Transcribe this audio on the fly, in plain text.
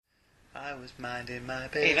I was minding my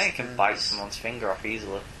business. You know you can bite someone's finger off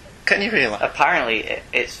easily. Can you really? Apparently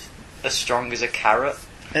it's as strong as a carrot.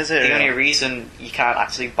 Is it? The only reason you can't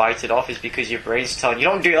actually bite it off is because your brain's telling you,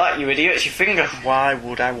 don't do that, you idiot, it's your finger. Why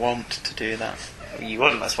would I want to do that? You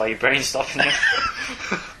wouldn't, that's why your brain's stopping you.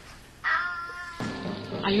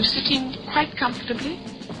 Are you sitting quite comfortably?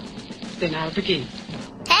 Then I'll begin.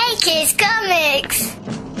 Hey Kids Comics!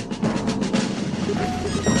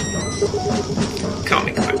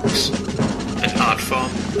 Comic books. An art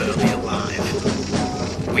form barely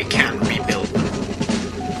alive. We can rebuild them.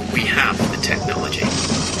 We have the technology.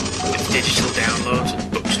 With digital downloads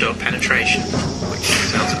and bookstore penetration, which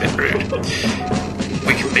sounds a bit rude,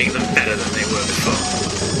 we can make them better than they were before.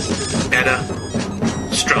 Better,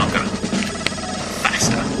 stronger,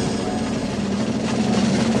 faster.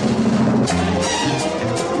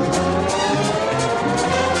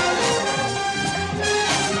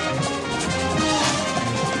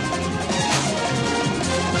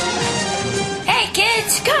 Hey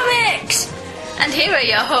Kids Comics! And here are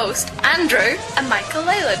your hosts, Andrew and Michael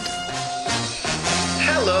Leyland.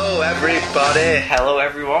 Hello, everybody. Hello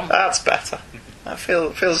everyone. That's better. It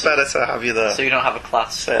feels better to have you there. So you don't have a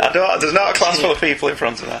class? There's not a class full of people in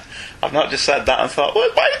front of me. I've not just said that and thought, well,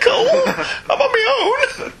 Michael, I'm on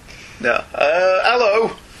my own. No.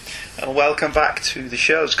 Hello, and welcome back to the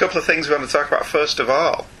show. There's a couple of things we want to talk about. First of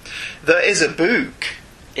all, there is a book.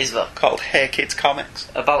 Is there? Called Hey Kids Comics.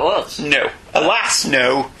 About us? No. Alas,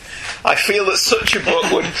 no. I feel that such a book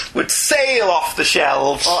would sail off the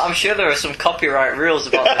shelves. Well, I'm sure there are some copyright rules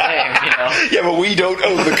about the name, you know. Yeah, but we don't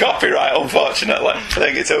own the copyright, unfortunately. I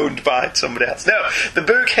think it's owned by somebody else. No, the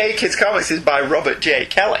book Hey Kids Comics is by Robert J.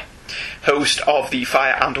 Kelly, host of the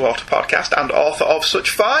Fire and Water podcast and author of such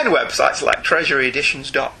fine websites like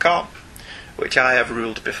treasuryeditions.com, which I have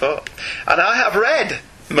ruled before. And I have read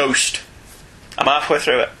most. I'm halfway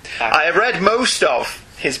through it. I have read most of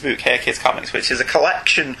his book, Hey Kids Comics, which is a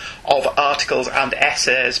collection of articles and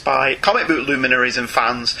essays by comic book luminaries and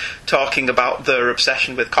fans talking about their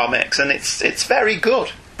obsession with comics, and it's very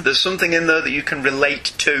good. There's something in there that you can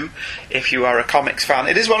relate to if you are a comics fan.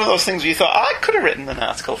 It is one of those things where you thought, I could have written an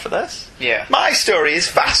article for this. Yeah. My story is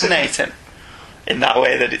fascinating in that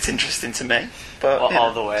way that it's interesting to me. But, Well,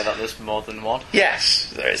 all the way that there's more than one.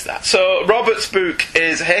 Yes, there is that. So Robert's book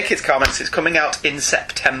is Hey Kids Comics. It's coming out in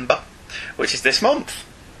September, which is this month.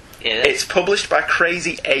 It's published by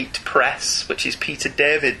Crazy 8 Press, which is Peter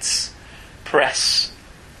David's press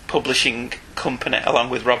publishing company,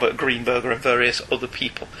 along with Robert Greenberger and various other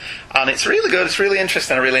people. And it's really good, it's really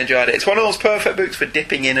interesting, I really enjoyed it. It's one of those perfect books for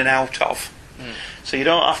dipping in and out of. So you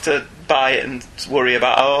don't have to buy it and worry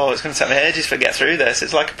about, it's going to take me ages to get through this.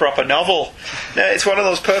 It's like a proper novel. No, it's one of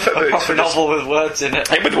those perfect books. Proper novel with words in it.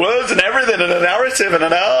 With words and everything, and a narrative and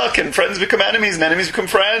an arc, and friends become enemies and enemies become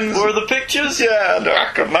friends. Where are the pictures? Yeah, no,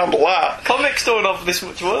 I can handle that. Comics don't have this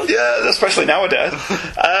much words. Yeah, especially nowadays.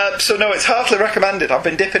 So no, it's heartily recommended. I've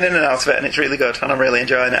been dipping in and out of it, and it's really good, and I'm really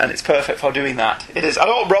enjoying it, and it's perfect for doing that. It is. I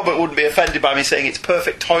know Robert wouldn't be offended by me saying it's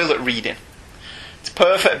perfect toilet reading. It's a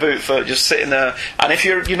perfect book for just sitting there, and if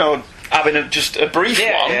you're, having just a brief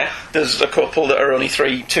one, there's a couple that are only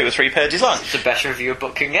 2 or 3 pages long. It's the best reviewer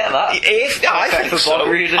book can get that.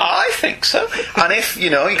 I think so. And if,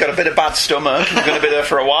 you've got a bit of bad stomach, you're going to be there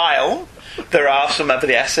for a while, there are some of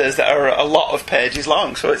the essays that are a lot of pages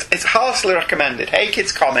long. So it's heartily recommended. Hey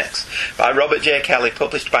Kids Comics by Robert J. Kelly,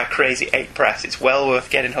 published by Crazy 8 Press. It's well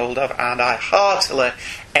worth getting hold of, and I heartily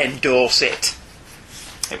endorse it.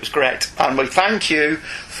 It was great. And we thank you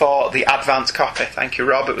for the advance copy. Thank you,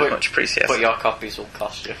 Rob. It was much appreciated. But your copies will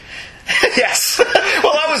cost you. Yes.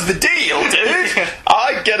 Well, that was the deal, dude.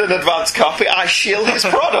 I get an advance copy, I shill his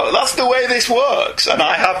product. That's the way this works, and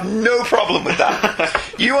I have no problem with that.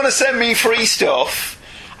 You want to send me free stuff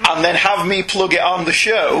and then have me plug it on the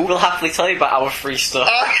show? We'll happily tell you about our free stuff.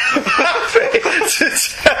 I'm happy to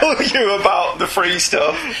tell you about the free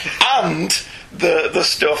stuff and the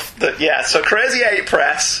stuff that, so Crazy 8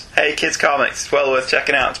 Press, Hey Kids Comics, it's well worth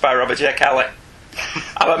checking out. It's by Robert J. Kelly.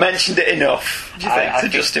 Have I mentioned it enough, do you think, to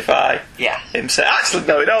justify him saying... Actually,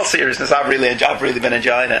 no, in all seriousness, I've really been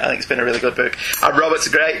enjoying it. I think it's been a really good book. And Robert's a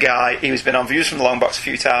great guy. He's been on Views from the Long Box a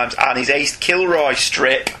few times, and his Ace Kilroy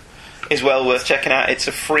strip is well worth checking out. It's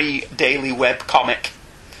a free daily web comic.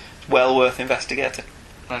 Well worth investigating.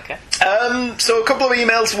 Okay. So a couple of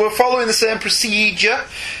emails. We're following the same procedure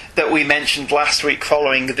that we mentioned last week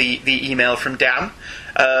following the email from Dan.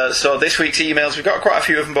 So this week's emails, we've got quite a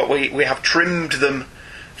few of them, but we have trimmed them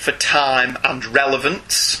for time and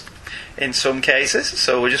relevance in some cases.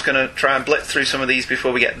 So we're just going to try and blitz through some of these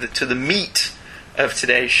before we get to the meat of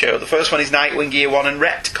today's show. The first one is Nightwing Year 1 and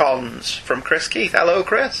Retcons from Chris Keith. Hello,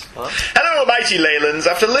 Chris. Hello. Hello, mighty Leylands.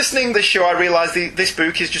 After listening to this show, I realised this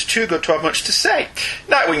book is just too good to have much to say.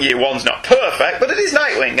 Nightwing Year 1's not perfect, but it is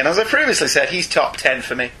Nightwing, and as I previously said, he's top 10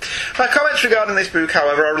 for me. My comments regarding this book,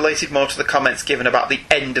 however, are related more to the comments given about the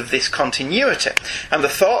end of this continuity, and the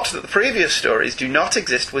thought that the previous stories do not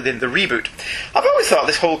exist within the reboot. I've always thought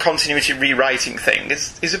this whole continuity rewriting thing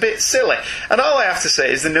is a bit silly, and all I have to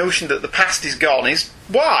say is the notion that the past is gone is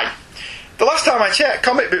why? The last time I checked,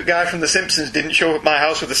 comic book guy from The Simpsons didn't show up at my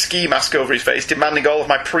house with a ski mask over his face demanding all of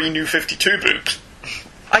my pre-New 52 books.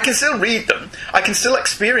 I can still read them. I can still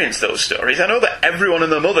experience those stories. I know that everyone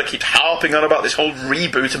and their mother keeps harping on about this whole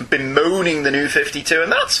reboot and bemoaning the New 52,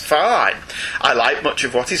 and that's fine. I like much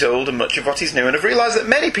of what is old and much of what is new, and have realised that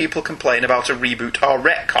many people complain about a reboot or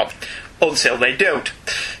retcon until they don't.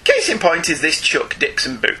 Case in point is this Chuck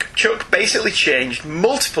Dixon book. Chuck basically changed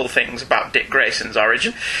multiple things about Dick Grayson's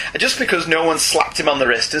origin, just because no one slapped him on the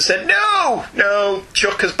wrist and said, no,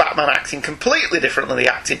 Chuck as Batman acting completely differently than he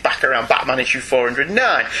acted back around Batman issue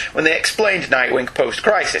 409, when they explained Nightwing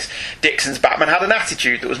post-Crisis. Dixon's Batman had an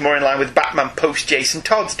attitude that was more in line with Batman post-Jason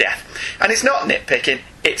Todd's death. And it's not nitpicking,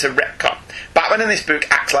 it's a retcon. Batman in this book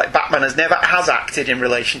acts like Batman never has acted in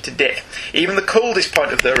relation to Dick. Even the coldest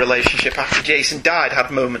point of their relationship after Jason died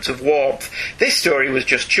had moments of warmth. This story was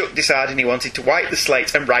just Chuck deciding he wanted to wipe the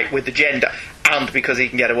slate and write with agenda, and because he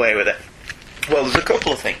can get away with it. Well, there's a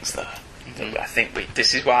couple of things there. I think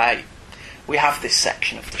this is why we have this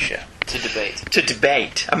section of the show. To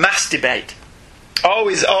debate. A mass debate.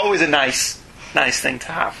 Always a nice thing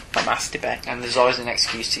to have, a mass debate. And there's always an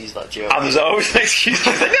excuse to use that joke. And there's always an excuse.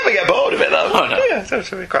 They never get bored of it, though. Oh, no. Yeah,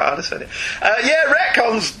 that's really quite honest with it.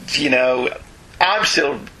 Retcons, I'm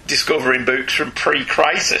still discovering books from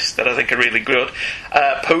pre-Crisis that I think are really good.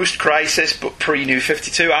 Post-Crisis, but pre-New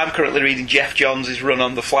 52. I'm currently reading Jeff Johns' run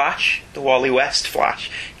on The Flash, the Wally West Flash.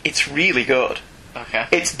 It's really good. Okay.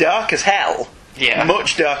 It's dark as hell. Yeah.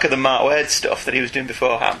 Much darker than Mark Waid's stuff that he was doing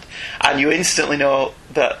beforehand. And you instantly know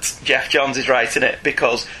that Jeff Johns is writing it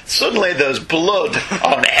because suddenly there's blood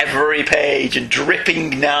on every page and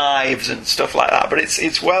dripping knives and stuff like that. But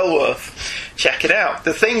it's well worth checking out.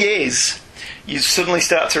 The thing is, you suddenly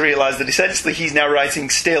start to realise that essentially he's now writing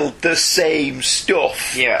still the same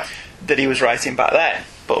stuff that he was writing back then.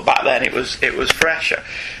 But back then it was fresher.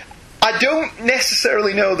 I don't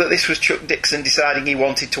necessarily know that this was Chuck Dixon deciding he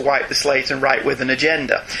wanted to wipe the slate and write with an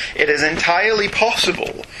agenda. It is entirely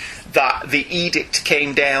possible that the edict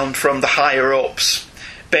came down from the higher-ups,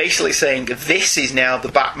 basically saying, this is now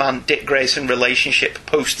the Batman-Dick Grayson relationship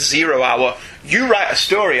post-Zero Hour. You write a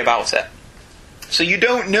story about it. So you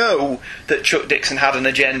don't know that Chuck Dixon had an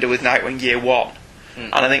agenda with Nightwing Year 1.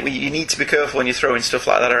 And I think you need to be careful when you're throwing stuff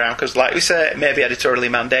like that around, because like we say, it may be editorially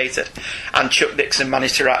mandated. And Chuck Dixon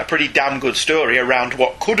managed to write a pretty damn good story around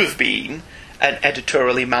what could have been an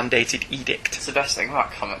editorially mandated edict. It's the best thing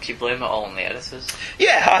about comics, you blame it all on the editors.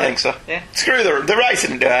 Yeah, I think so. Yeah. Screw the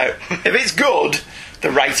writing it out. If it's good,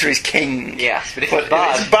 the writer is king. Yeah, but if But it's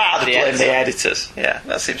bad, if it's bad, the blame editor. the editors. Yeah,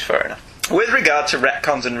 that seems fair enough. With regard to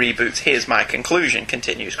retcons and reboots, here's my conclusion,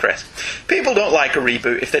 continues Chris. People don't like a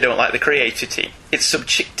reboot if they don't like the creative team. It's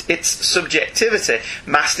subjectivity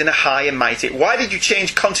masked in a high and mighty, why did you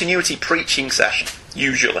change continuity preaching session,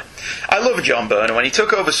 usually. I love John Byrne, and when he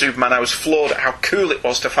took over Superman, I was floored at how cool it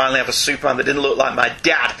was to finally have a Superman that didn't look like my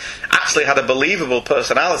dad, actually had a believable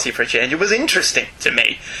personality for a change. It was interesting to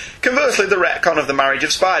me. Conversely, the retcon of the marriage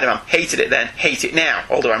of Spider-Man, hated it then, hate it now,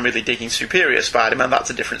 although I'm really digging Superior Spider-Man, that's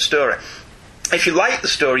a different story. If you like the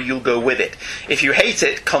story, you'll go with it. If you hate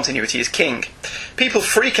it, continuity is king. People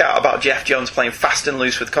freak out about Jeff Johns playing fast and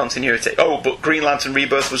loose with continuity. Oh, but Green Lantern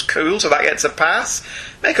Rebirth was cool, so that gets a pass?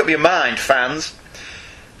 Make up your mind, fans.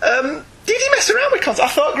 Did he mess around with continuity?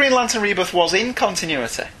 I thought Green Lantern Rebirth was in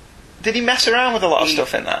continuity. Did he mess around with a lot of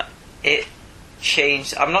stuff in that? It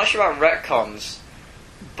changed. I'm not sure about retcons,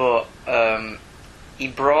 but he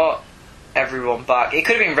brought everyone back. It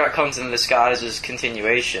could have been retcons in disguise as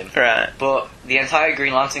continuation. Right. But the entire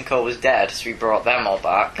Green Lantern Corps was dead, so he brought them all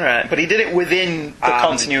back. Right, but he did it within the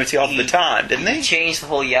continuity of the time, didn't he? He changed the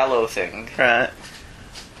whole yellow thing. Right.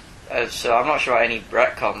 So I'm not sure about any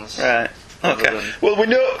retcons. Right. Other Okay. than Well, we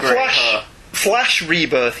know grey hair. Flash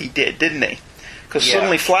Rebirth he did, didn't he? Because Yeah.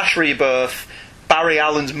 suddenly Flash Rebirth, Barry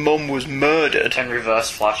Allen's mum was murdered. And Reverse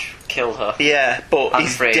Flash killed her. Yeah, but And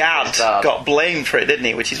his Frank dad was dad. got blamed for it, didn't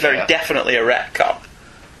he? Which is very Yeah. definitely a retcon.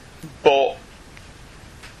 But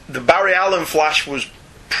the Barry Allen Flash was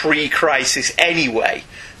pre-Crisis anyway,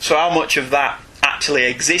 so how much of that actually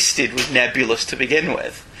existed was nebulous to begin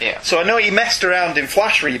with. Yeah. So I know he messed around in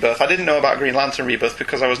Flash Rebirth. I didn't know about Green Lantern Rebirth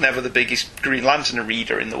because I was never the biggest Green Lantern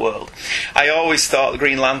reader in the world. I always thought the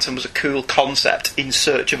Green Lantern was a cool concept in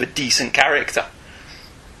search of a decent character.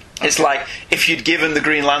 It's like, if you'd given the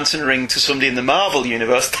Green Lantern ring to somebody in the Marvel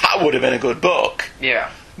Universe, that would have been a good book. Yeah.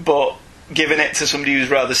 But giving it to somebody who's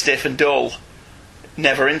rather stiff and dull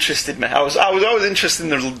never interested me. I was always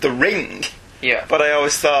interested in the ring. Yeah. But I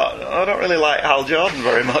always thought, I don't really like Hal Jordan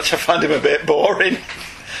very much. I find him a bit boring.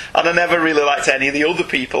 And I never really liked any of the other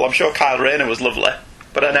people. I'm sure Kyle Rayner was lovely,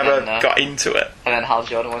 but I never got into it. And then Hal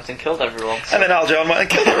Jordan went and killed everyone. So. And then Hal Jordan went and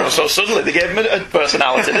killed everyone, so suddenly they gave him a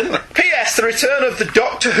personality, didn't they? P.S. The return of the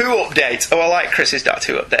Doctor Who update. Oh, I like Chris's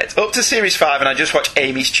Doctor Who update. Up to Series 5, and I just watched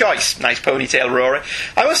Amy's Choice. Nice ponytail Rory.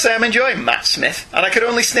 I must say I'm enjoying Matt Smith, and I could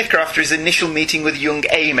only snicker after his initial meeting with young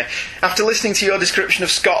Amy. After listening to your description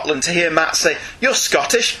of Scotland, to hear Matt say, "You're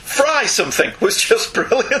Scottish, fry something," was just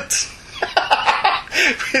brilliant.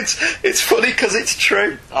 It's funny because it's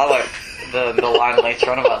true. I like the line later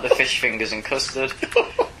on about the fish fingers and custard.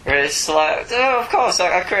 Where it's like, oh, of course,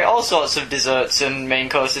 I create all sorts of desserts and main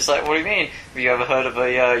courses. It's like, what do you mean? Have you ever heard of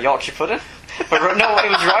a Yorkshire pudding? But no, it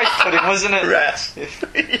was rice pudding, wasn't it? Yes.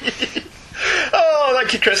 Oh,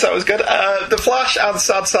 thank you, Chris. That was good. The Flash and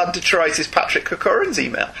Sad Detroit is Patrick Corcoran's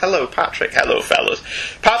email. Hello, Patrick. Hello, fellas.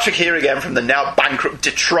 Patrick here again from the now bankrupt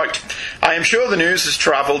Detroit. I am sure the news has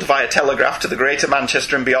travelled via telegraph to the greater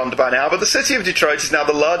Manchester and beyond by now, but the city of Detroit is now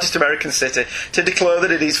the largest American city to declare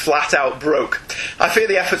that it is flat out broke. I fear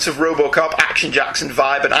the efforts of RoboCop, Action Jackson,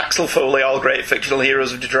 Vibe, and Axel Foley, all great fictional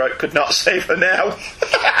heroes of Detroit, could not save her now.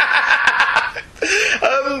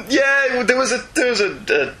 There was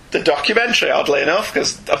a documentary, oddly enough,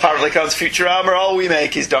 because apparently, because Futurama, all we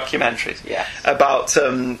make is documentaries about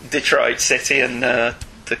Detroit City and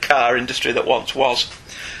the car industry that once was.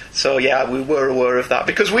 So yeah, we were aware of that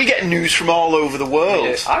because we get news from all over the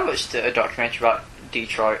world. I watched a documentary about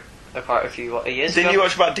Detroit quite a few years ago. Didn't you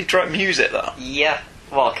watch about Detroit music though? Yeah,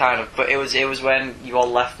 well, kind of, but it was when you all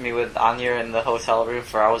left me with Anya in the hotel room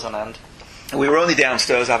for hours on end. We were only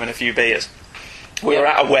downstairs having a few beers. We were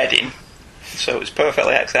at a wedding, so it was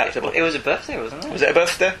perfectly acceptable. It was a birthday, wasn't it? Was it a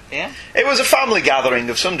birthday? Yeah. It was a family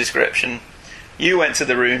gathering of some description. You went to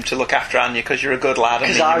the room to look after Anya because you're a good lad.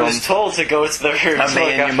 Because I was told to go to the room and to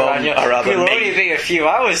look after Anya. It will only be a few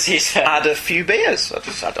hours, he said. Had a few beers.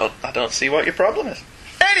 I don't see what your problem is.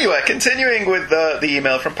 Anyway, continuing with the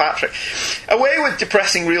email from Patrick. Away with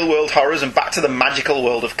depressing real-world horrors and back to the magical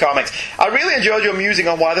world of comics. I really enjoyed your musing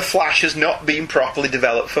on why The Flash has not been properly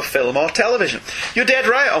developed for film or television. You're dead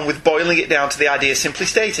right on with boiling it down to the idea simply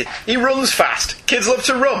stated. He runs fast. Kids love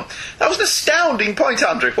to run. That was an astounding point,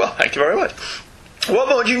 Andrew. Well, thank you very much. What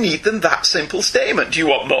more do you need than that simple statement? Do you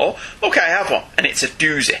want more? Okay, I have one, and it's a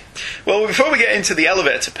doozy. Well, before we get into the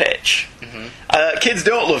elevator pitch, kids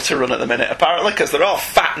don't love to run at the minute, apparently, because they're all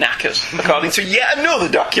fat knackers, according to yet another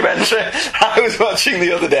documentary I was watching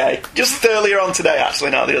the other day. Just earlier on today,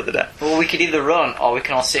 actually, not the other day. Well, we could either run, or we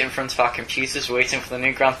can all sit in front of our computers waiting for the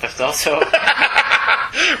new Grand Theft Auto.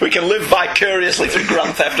 We can live vicariously through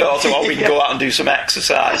Grand Theft Auto, or we can go out and do some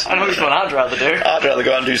exercise. I know which one I'd rather do. I'd rather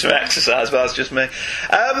go out and do some exercise, but that's just me.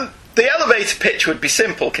 The elevator pitch would be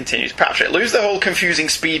simple, continues Patrick. Lose the whole confusing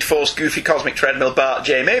Speed Force, Goofy Cosmic Treadmill, Bart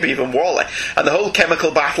J, maybe even Wally, and the whole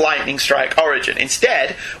Chemical Bath Lightning Strike origin.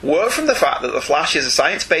 Instead, work from the fact that the Flash is a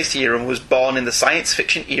science-based hero and was born in the science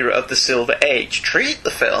fiction era of the Silver Age. Treat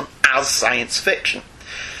the film as science fiction.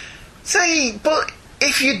 Say, but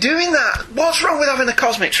if you're doing that, what's wrong with having the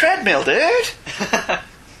Cosmic Treadmill, dude?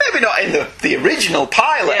 Maybe not in the original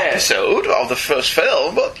pilot episode of the first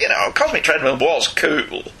film, but, you know, Cosmic Treadmill was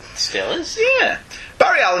cool. Still is? Yeah.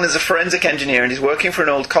 Barry Allen is a forensic engineer and is working for an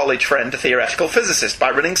old college friend, a theoretical physicist, by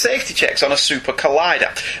running safety checks on a super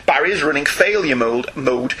collider. Barry is running failure mode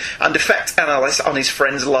and defect analysis on his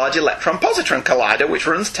friend's large electron-positron collider, which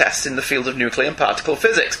runs tests in the field of nuclear and particle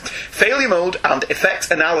physics. Failure mode and effect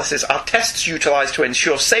analysis are tests utilised to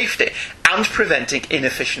ensure safety and preventing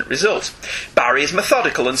inefficient results. Barry is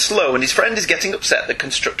methodical and slow, and his friend is getting upset that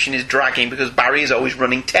construction is dragging because Barry is always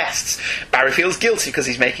running tests. Barry feels guilty because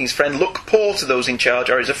he's making his friend look poor to those in charge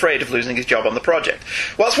or is afraid of losing his job on the project.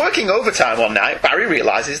 Whilst working overtime one night, Barry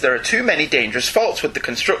realises there are too many dangerous faults with the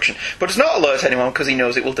construction, but does not alert anyone because he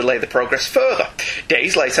knows it will delay the progress further.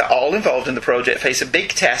 Days later, all involved in the project face a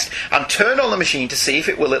big test and turn on the machine to see if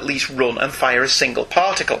it will at least run and fire a single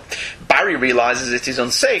particle. Barry realises it is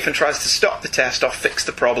unsafe and tries to stop the test or fix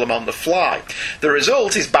the problem on the fly. The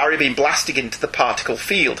result is Barry being blasted into the particle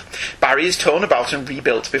field. Barry is torn about and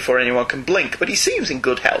rebuilt before anyone can blink, but he seems in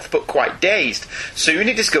good health but quite dazed. Soon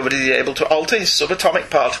he discovers he is able to alter his subatomic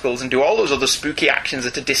particles and do all those other spooky actions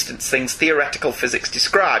at a distance things theoretical physics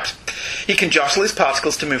describes. He can jostle his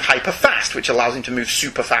particles to move hyper fast, which allows him to move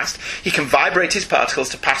super fast. He can vibrate his particles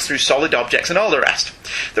to pass through solid objects and all the rest.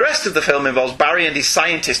 The rest of the film involves Barry and his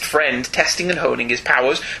scientist friend testing and honing his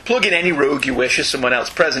powers. Plug in any rogue you wish as someone else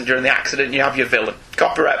present during the accident and you have your villain.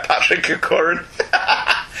 Copyright Patrick Curran.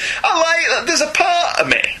 I like that. There's a part of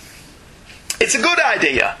me. It's a good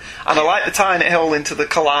idea, and I like the tying it all into the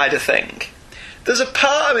Collider thing. There's a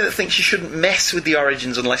part of me that thinks you shouldn't mess with the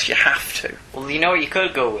origins unless you have to. Well, you know what you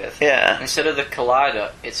could go with? Yeah. Instead of the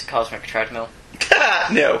Collider, it's a cosmic treadmill.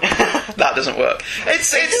 No, that doesn't work. It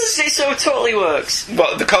so totally works.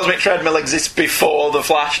 Well, the cosmic treadmill exists before the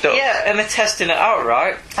Flash does. Yeah, and they're testing it out,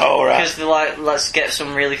 right? Oh, right. Because they're like, let's get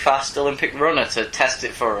some really fast Olympic runner to test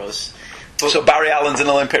it for us. So Barry Allen's an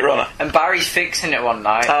Olympic runner. And Barry's fixing it one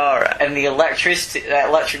night. All right. And the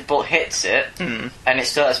electric bolt hits it, and it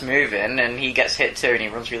starts moving, and he gets hit too, and he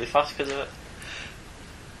runs really fast because of it.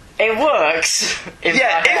 It works.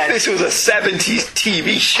 Yeah, if this was a 70s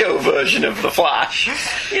TV show version of The Flash.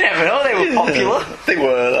 You never know, they were popular. They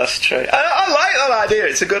were, that's true. I like that idea,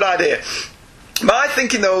 it's a good idea. My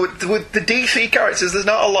thinking, though, with the DC characters, there's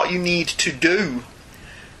not a lot you need to do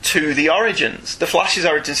to the origins. The Flash's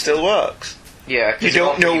origin still works. Yeah, you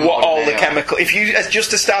don't know what all the chemical. If you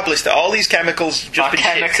just established that all these chemicals just been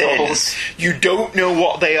shipped in, you don't know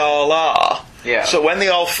what they all are. Yeah. So when they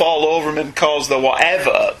all fall over them and cause the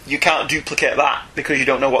whatever, you can't duplicate that because you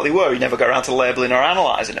don't know what they were. You never got around to labelling or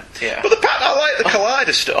analysing them. Yeah. But I like the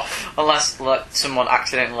Collider stuff. Unless someone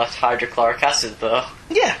accidentally left hydrochloric acid, though.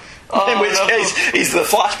 Yeah. In which case, he's the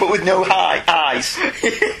Flash, but with no eyes.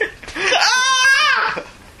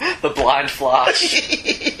 The blind Flash.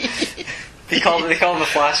 They call him the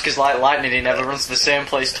Flash because, like lightning, he never runs to the same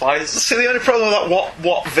place twice. See, the only problem with that,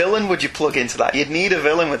 what villain would you plug into that? You'd need a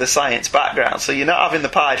villain with a science background, so you're not having the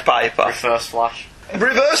Pied Piper. Reverse Flash.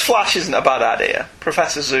 Reverse Flash isn't a bad idea.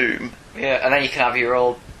 Professor Zoom. Yeah, and then you can have your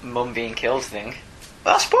old mum being killed thing.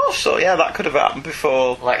 I suppose so, yeah, that could have happened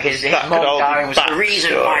before. Like his mum dying was the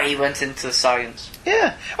reason why he went into science.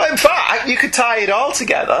 Yeah. Well, in fact, you could tie it all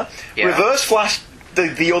together. Yeah. Reverse Flash,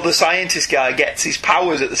 the other scientist guy, gets his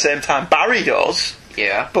powers at the same time Barry does.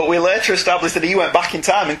 Yeah. But we later established that he went back in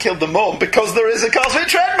time and killed the mum because there is a cosmic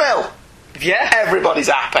treadmill. Yeah. Everybody's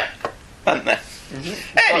happy, aren't they?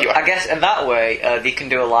 Mm-hmm. Anyway. Well, I guess in that way, they can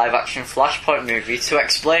do a live-action Flashpoint movie to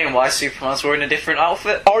explain why Superman's wearing a different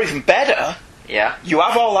outfit. Or even better, yeah, you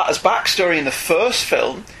have all that as backstory in the first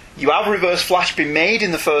film. You have Reverse Flash be made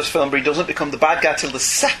in the first film, but he doesn't become the bad guy till the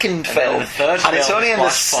second film. The third and film it's only in the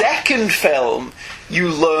second film you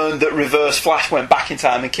learn that Reverse Flash went back in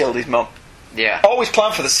time and killed his mum. Yeah. Always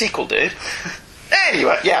planned for the sequel, dude.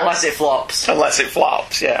 Anyway, yeah. Unless it flops. Unless it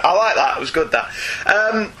flops, yeah. I like that. It was good, that.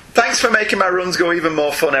 Thanks for making my runs go even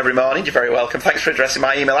more fun every morning. You're very welcome. Thanks for addressing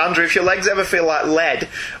my email. Andrew, if your legs ever feel like lead,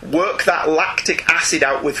 work that lactic acid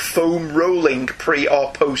out with foam rolling pre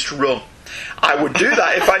or post run. I would do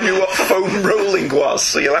that if I knew what foam rolling was,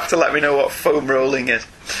 so you'll have to let me know what foam rolling is.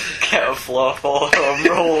 Get a floor full and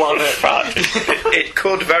roll on it. It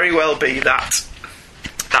could very well be that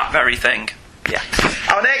very thing. Yeah.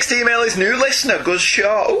 Our next email is new listener Gus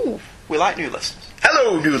Shaw. Ooh, we like new listeners.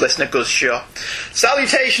 Hello, new listener Gus Shaw.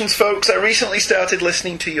 Salutations, folks. I recently started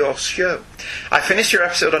listening to your show. I finished your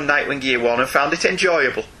episode on Nightwing Year 1 and found it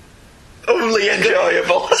enjoyable. Only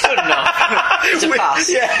enjoyable. It's good enough. It's a pass.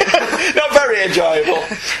 Yeah. Not very enjoyable.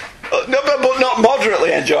 No, but not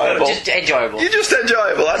moderately enjoyable. Just enjoyable. You're just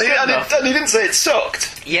enjoyable. And he didn't say it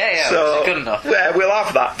sucked. Yeah, so, it's good enough. Yeah, we'll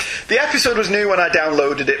have that. The episode was new when I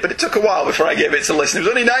downloaded it, but it took a while before I gave it to listen. It was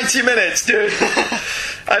only 90 minutes, dude.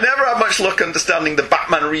 I never had much luck understanding the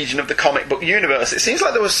Batman region of the comic book universe. It seems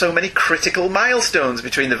like there were so many critical milestones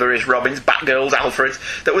between the various Robins, Batgirls, Alfreds,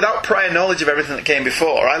 that without prior knowledge of everything that came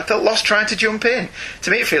before, I felt lost trying to jump in.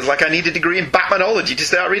 To me, it feels like I need a degree in Batmanology to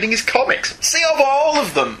start reading his comics. See, of all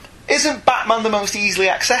of them, isn't Batman the most easily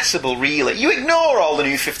accessible, really? You ignore all the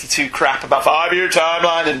New 52 crap about 5-year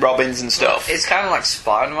timeline and Robins and stuff. It's kind of like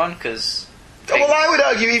Spider-Man, because... Well, I would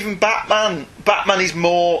argue even Batman is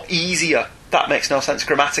more easier. That makes no sense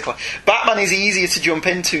grammatically. Batman is easier to jump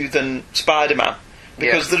into than Spider-Man.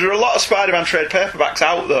 Because there are a lot of Spider-Man trade paperbacks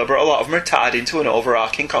out there, but a lot of them are tied into an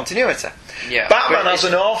overarching continuity. Yeah. Batman has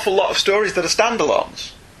an awful lot of stories that are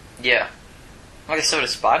standalones. Yeah. I guess so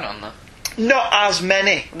does Spider-Man, though. Not as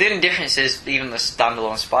many. The only difference is even the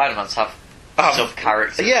standalone Spider-Mans have have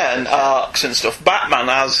sub-characters. Yeah, and arcs and stuff. Batman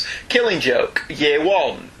has Killing Joke, Year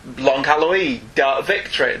One, Long Halloween, Dark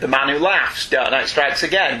Victory, The Man Who Laughs, Dark Knight Strikes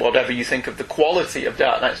Again, whatever you think of the quality of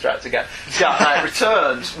Dark Knight Strikes Again, Dark Knight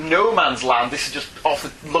Returns, No Man's Land. This is just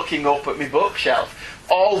off looking up at my bookshelf.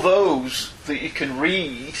 All those that you can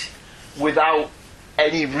read without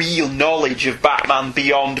any real knowledge of Batman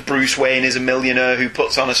beyond Bruce Wayne is a millionaire who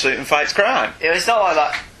puts on a suit and fights crime. It's not like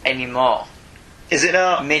that anymore. Is it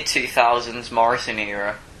not? Mid-2000s Morrison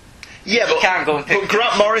era. Yeah, You can't go and pick but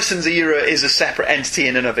Grant Morrison's era is a separate entity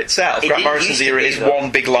in and of itself. Grant Morrison's used to era be, is though. one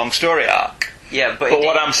big long story arc. Yeah, but But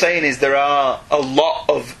what I'm saying is there are a lot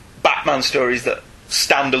of Batman stories that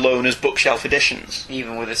stand alone as bookshelf editions.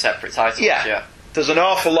 even with a separate title. Yeah. There's an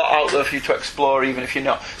awful lot out there for you to explore, even if you're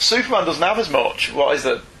not. Superman doesn't have as much. What is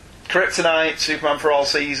it? Kryptonite, Superman for All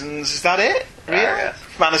Seasons. Is that it? Really? Yeah.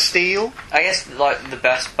 Man of Steel? I guess like the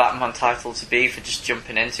best Batman title to be for just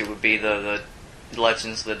jumping into would be the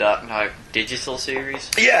Legends of the Dark Knight digital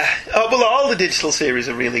series. Yeah. Oh, well, all the digital series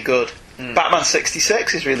are really good. Mm. Batman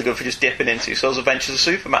 66 is really good for just dipping into. So's Adventures of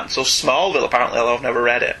Superman. So Smallville, apparently, although I've never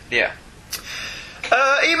read it. Yeah.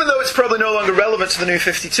 Even though it's probably no longer relevant to the New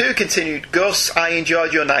 52, continued Gus, I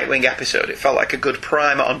enjoyed your Nightwing episode. It felt like a good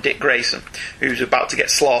primer on Dick Grayson, who's about to get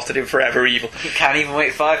slaughtered in Forever Evil. He can't even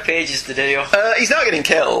wait 5 pages to do. He's not getting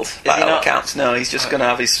killed, by he all not? accounts. No, he's just going to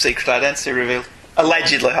have his secret identity revealed.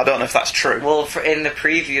 Allegedly, I don't know if that's true. Well, in the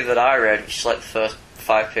preview that I read, which is like the first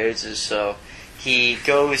 5 pages, so he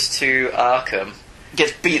goes to Arkham,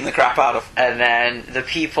 Gets beaten the crap out of. and then the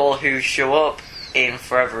people who show up in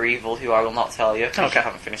Forever Evil, who I will not tell you, because Okay. I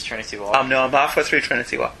haven't finished Trinity War. I'm halfway through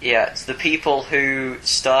Trinity War. Yeah, it's the people who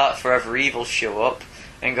start Forever Evil show up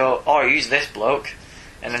and go, oh, use this bloke.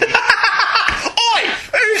 And then Oi!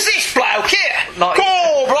 Who's this bloke here? Not-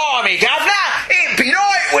 Oh, blimey, governor! It be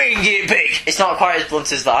Nightwing, it be! it's not quite as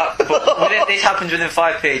blunt as that, but this happens within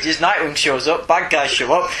 5 pages. Nightwing shows up, bad guys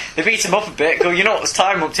show up, they beat him up a bit, go, you know what, it's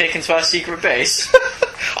time up taken to our secret base.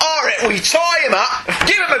 Alright, we tie him up,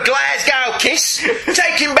 give him a Glasgow kiss,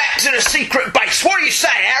 take him back to the secret base. What do you say,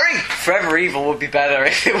 Harry? Forever Evil would be better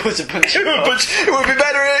if it was a bunch of... It would be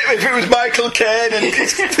better if it was Michael Caine and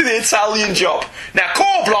the Italian job. Now,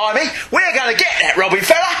 call blimey, we're going to get that robbing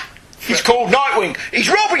fella. He's called Nightwing. He's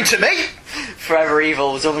robbing to me. Forever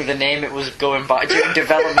Evil was only the name it was going by during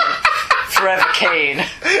development. Forever Kane.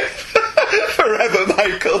 Forever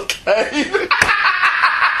Michael Caine.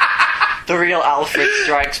 The real Alfred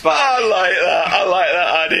Strikes Back. I like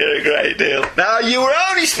that idea a great deal. Now, you were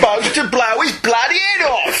only supposed to blow his bloody head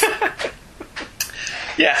off.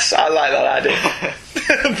 Yes, I like that idea.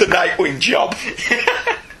 The Nightwing job.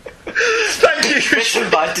 Thank you. Written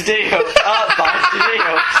by Didio. Art by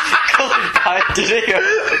Didio. Coloured by Didio.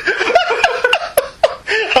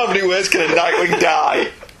 How many ways can a Nightwing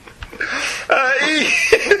die?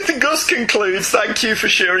 Gus concludes, thank you for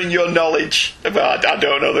sharing your knowledge. Well, I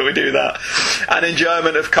don't know that we do that. And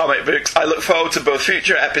enjoyment of comic books. I look forward to both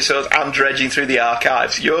future episodes and dredging through the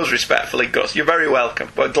archives. Yours respectfully, Gus. You're very welcome.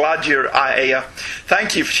 We're glad you're here.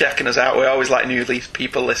 Thank you for checking us out. We always like new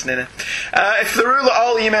people listening in. If the rule that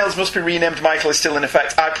all emails must be renamed Michael is still in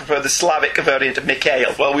effect, I prefer the Slavic variant of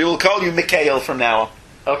Mikhail. Well, we will call you Mikhail from now on.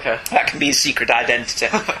 Okay. That can be his secret identity.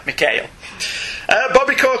 Mikhail.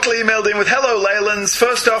 Bobby Corkley emailed in with, hello Leylands.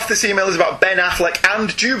 First off, this email is about Ben Affleck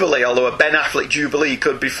and Jubilee, although a Ben Affleck Jubilee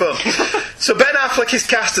could be fun. So Ben Affleck is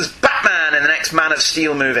cast as Batman in the next Man of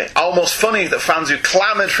Steel movie. Almost funny that fans who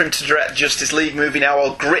clamoured for him to direct Justice League movie now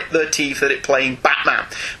all grit their teeth at it playing Batman.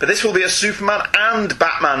 But this will be a Superman and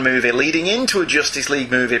Batman movie leading into a Justice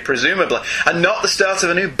League movie, presumably, and not the start of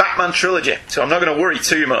a new Batman trilogy. So I'm not going to worry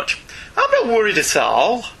too much. I'm not worried at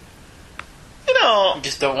all. You know,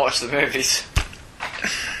 Just don't watch the movies.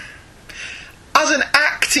 as an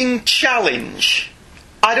acting challenge,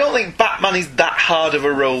 I don't think Batman is that hard of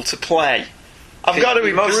a role to play. I've got to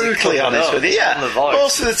be Mostly brutally covered honest up with you. on the voice.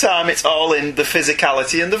 Most of the time it's all in the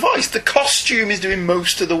physicality and the voice. The costume is doing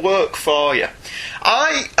most of the work for you.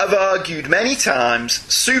 I have argued many times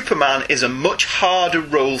Superman is a much harder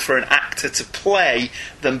role for an actor to play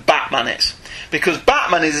than Batman is. Because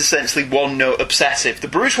Batman is essentially one-note obsessive. The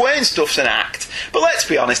Bruce Wayne stuff's an act. But let's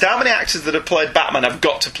be honest, how many actors that have played Batman have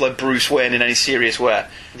got to play Bruce Wayne in any serious way?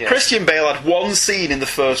 Yeah. Christian Bale had one scene in the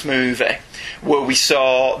first movie where we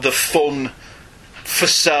saw the fun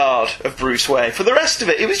facade of Bruce Wayne. For the rest of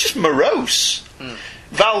it, it was just morose.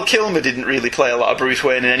 Val Kilmer didn't really play a lot of Bruce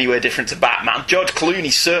Wayne in any way different to Batman. George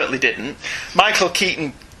Clooney certainly didn't. Michael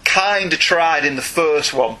Keaton kind of tried in the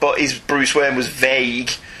first one, but his Bruce Wayne was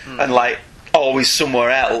vague and like always somewhere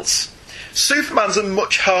else. Superman's a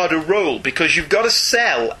much harder role because you've got to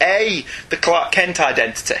sell the Clark Kent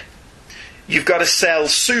identity. you've got to sell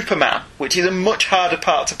Superman, which is a much harder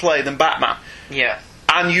part to play than Batman. Yeah.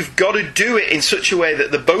 And you've got to do it in such a way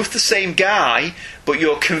that they're both the same guy, but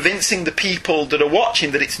you're convincing the people that are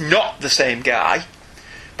watching that it's not the same guy.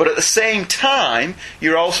 But at the same time,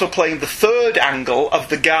 you're also playing the third angle of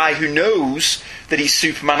the guy who knows that he's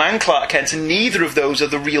Superman and Clark Kent, and neither of those are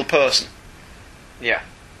the real person. Yeah.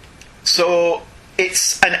 So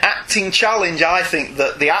it's an acting challenge, I think,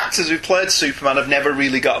 that the actors who played Superman have never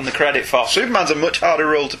really gotten the credit for. Superman's a much harder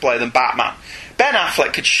role to play than Batman. Ben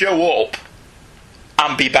Affleck could show up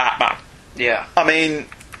and be Batman. Yeah. I mean,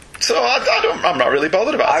 so I'm not really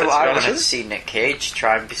bothered about it. I wanted to see Nick Cage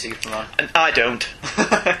try and be Superman. And I don't.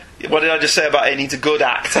 What did I just say about it? He needs a good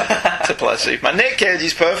actor to play Superman. Nick Cage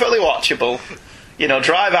is perfectly watchable. You know,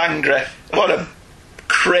 Drive Angry. What a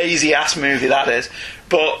crazy ass movie that is.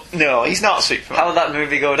 But no, he's not Superman. How would that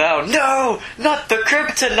movie go down? No, not the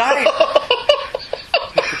Kryptonite.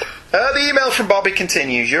 The email from Bobby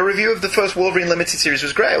continues. Your review of the first Wolverine Limited series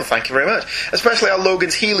was great. Well, thank you very much. Especially how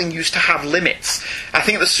Logan's healing used to have limits. I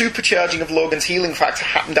think the supercharging of Logan's healing factor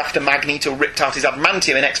happened after Magneto ripped out his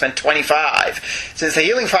adamantium in X-Men 25. Since the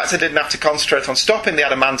healing factor didn't have to concentrate on stopping the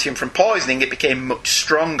adamantium from poisoning, it became much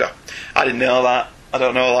stronger. I didn't know that. I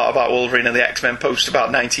don't know a lot about Wolverine and the X-Men post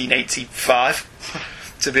about 1985.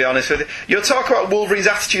 To be honest with you. Your talk about Wolverine's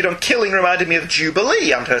attitude on killing reminded me of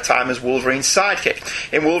Jubilee and her time as Wolverine's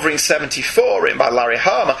sidekick. In Wolverine 74, written by Larry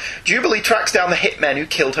Hama, Jubilee tracks down the hitmen who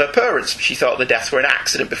killed her parents. She thought the deaths were an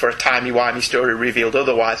accident before a timey-wimey story revealed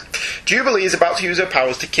otherwise. Jubilee is about to use her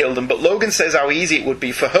powers to kill them, but Logan says how easy it would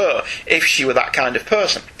be for her if she were that kind of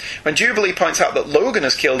person. When Jubilee points out that Logan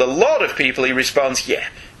has killed a lot of people, he responds, "Yeah,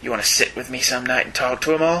 you want to sit with me some night and talk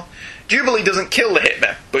to them all?" Jubilee doesn't kill the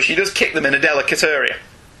hitmen, but she does kick them in a delicate area.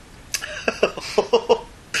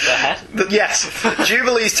 Yes,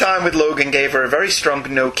 Jubilee's time with Logan gave her a very strong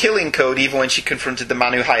no-killing code even when she confronted the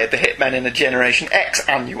man who hired the hitmen in a Generation X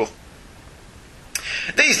annual.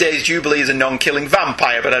 These days, Jubilee is a non-killing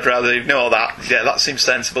vampire, but I'd rather ignore that. Yeah, that seems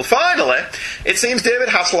sensible. Finally, it seems David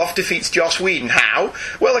Hasselhoff defeats Joss Whedon. How?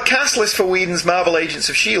 Well, a cast list for Whedon's Marvel Agents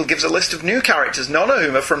of S.H.I.E.L.D. gives a list of new characters, none of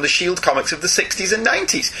whom are from the S.H.I.E.L.D. comics of the 60s and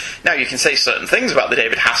 90s. Now, you can say certain things about the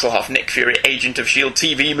David Hasselhoff, Nick Fury, Agent of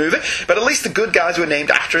S.H.I.E.L.D. TV movie, but at least the good guys were named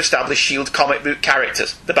after established S.H.I.E.L.D. comic book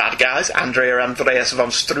characters. The bad guys, Andreas von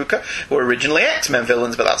Strucker, were originally X-Men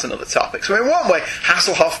villains, but that's another topic. So in one way,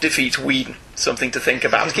 Hasselhoff defeats Whedon. Something to think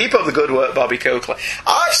about. Keep up the good work, Bobby Coakley.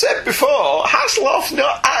 I've said before, Hasselhoff's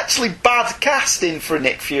not actually bad casting for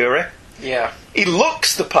Nick Fury. Yeah. He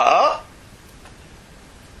looks the part.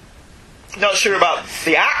 Not sure about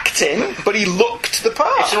the acting, but he looked the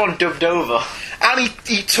part. It's the one dubbed over. And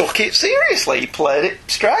he took it seriously. He played it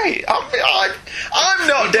straight. I'm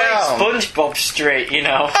not He down. played SpongeBob straight, you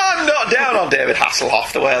know. I'm not down on David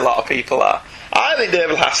Hasselhoff the way a lot of people are. I think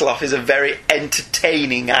David Hasselhoff is a very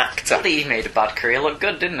entertaining actor. I think he made a bad career look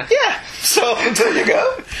good, didn't he? Yeah, so there you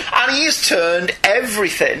go. And he has turned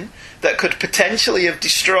everything that could potentially have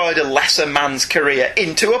destroyed a lesser man's career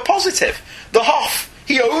into a positive. The Hoff.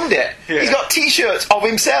 He owned it. Yeah. He's got t-shirts of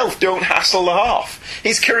himself, "Don't hassle the Hoff."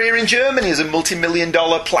 His career in Germany as a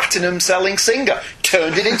multi-million-dollar platinum-selling singer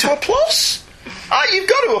turned it into a plus. You've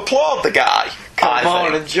got to applaud the guy. Come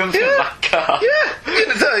on and jump in my car. Yeah,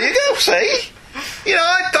 there you go, see? You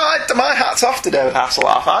know, my hat's off to David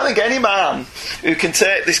Hasselhoff. I think any man who can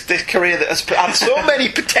take this career that has had so many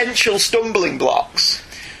potential stumbling blocks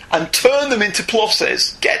and turn them into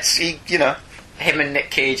pluses gets, you know... Him and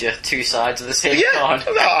Nick Cage are two sides of the same Yeah, coin.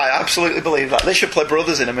 no, I absolutely believe that. They should play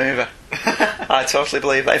brothers in a movie. I totally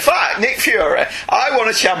believe that. In fact, Nick Fury, I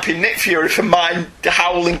want to champion Nick Fury for my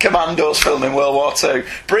Howling Commandos film in World War II.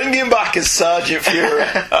 Bring him back as Sergeant Fury.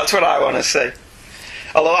 That's what I want to see.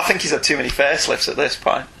 Although I think he's had too many facelifts at this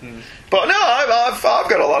point. But no, I've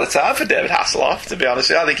got a lot of time for David Hasselhoff, to be honest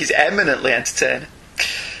with you. I think he's eminently entertaining.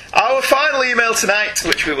 Our final email tonight,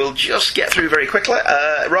 which we will just get through very quickly.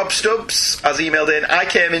 Rob Stubbs has emailed in, "I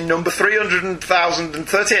came in number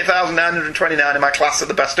 338,929 in my class at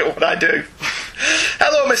the best at what I do.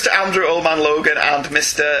 Hello, Mr. Andrew Oldman Logan and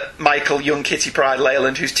Mr. Michael Young Kitty Pride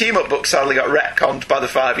Leyland, whose team-up book sadly got retconned by the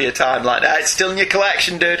 5-year timeline. It's still in your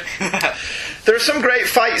collection, dude. There are some great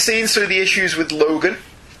fight scenes through the issues with Logan.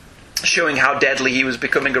 showing how deadly he was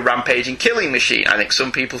becoming a rampaging killing machine. I think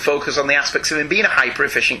some people focus on the aspects of him being a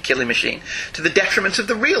hyper-efficient killing machine to the detriment of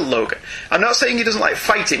the real Logan. I'm not saying he doesn't like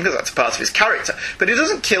fighting, because that's part of his character, but he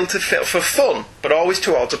doesn't kill for fun, but always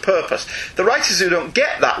towards a purpose. The writers who don't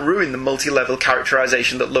get that ruin the multi-level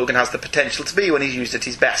characterization that Logan has the potential to be when he's used at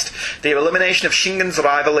his best. The elimination of Shingen's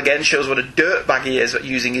rival again shows what a dirtbag he is at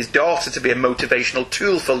using his daughter to be a motivational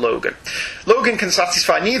tool for Logan. Logan can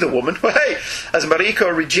satisfy neither woman, but hey, as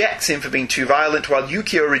Mariko rejects him for being too violent, while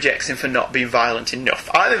Yukio rejects him for not being violent enough.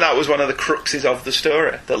 I think that was one of the cruxes of the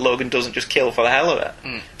story, that Logan doesn't just kill for the hell of it.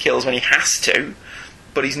 Kills when he has to,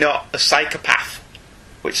 but he's not a psychopath,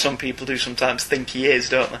 which some people do sometimes think he is,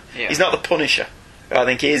 don't they? Yeah. He's not the Punisher, who I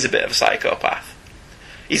think he is a bit of a psychopath.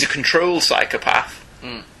 He's a controlled psychopath,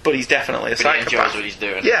 but he's definitely a psychopath. He enjoys what he's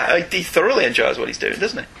doing. Yeah, he thoroughly enjoys what he's doing,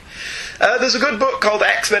 doesn't he? There's a good book called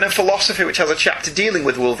X-Men and Philosophy, which has a chapter dealing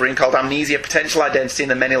with Wolverine called Amnesia, Potential Identity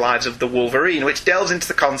and the Many Lives of the Wolverine, which delves into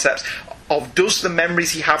the concepts of does the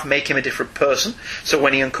memories he have make him a different person? So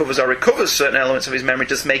when he uncovers or recovers certain elements of his memory,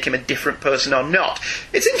 does it make him a different person or not?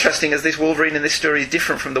 It's interesting as this Wolverine in this story is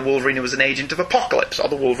different from the Wolverine who was an agent of Apocalypse or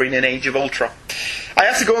the Wolverine in Age of Ultron. I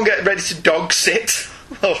have to go and get ready to dog sit.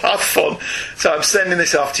 Oh, have fun. So I'm sending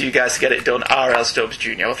this off to you guys to get it done. R.L. Stubbs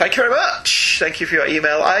Jr. Well, thank you very much. Thank you for your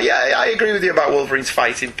email. I agree with you about Wolverine's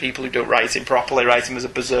fighting. People who don't write him properly write him as a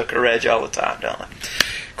berserker rage all the time, don't they?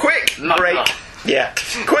 Quick break. Yeah.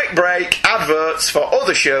 Quick break. Adverts for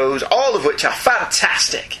other shows, all of which are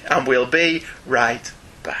fantastic. And we'll be right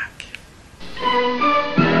back.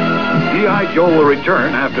 G.I. Joe will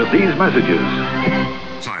return after these messages.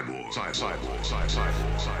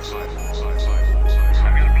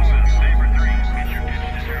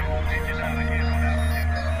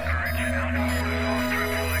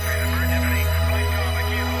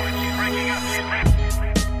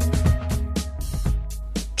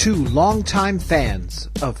 Two longtime fans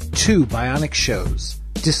of two Bionic shows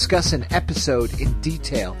discuss an episode in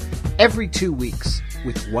detail every 2 weeks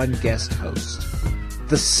with one guest host.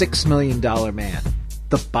 The $6 Million Man,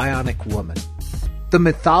 the Bionic Woman, the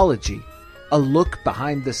mythology, a look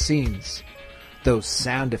behind the scenes, those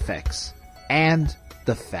sound effects, and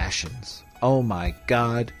the fashions. Oh my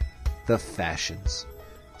God, the fashions.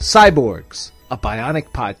 Cyborgs, a Bionic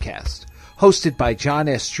podcast, hosted by John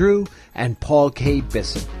S. Drew and Paul K.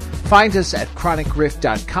 Bisson. Find us at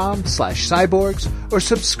chronicriff.com/cyborgs or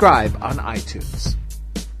subscribe on iTunes.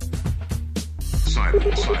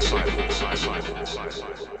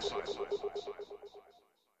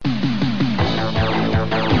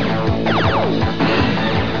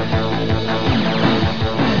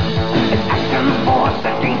 Action force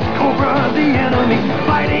against Cobra, the enemy,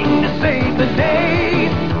 fighting to save the day.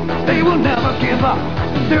 They will never give up.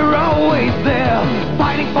 They're always there,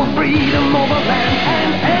 fighting for freedom over land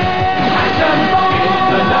and air. Action Force,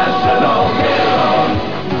 international heroes.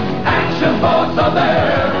 Action Force are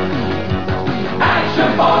there.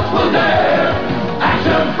 Action Force will dare.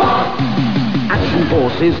 Action Force. Action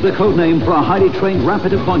Force is the code name for a highly trained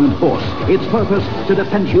rapid deployment force. Its purpose to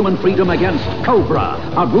defend human freedom against Cobra,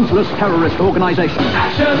 a ruthless terrorist organization.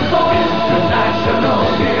 Action Force, international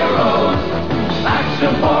heroes.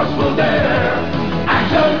 Action Force will dare.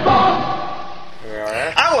 Action Force.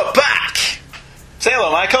 And we're back. Say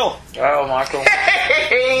hello, Michael. Oh, Michael.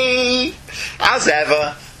 Hey! As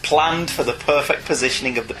ever, planned for the perfect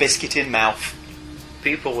positioning of the biscuit in mouth.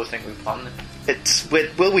 People will think we planned it.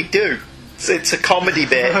 We do. It's a comedy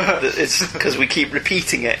bit. It's because we keep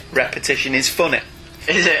repeating it. Repetition is funny.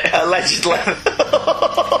 Is it? Allegedly.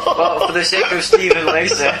 Well, for the sake of Stephen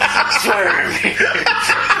Lacey, swear at me.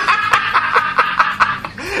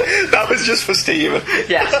 That was just for Stephen.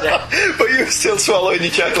 Yes, yeah. But you were still swallowing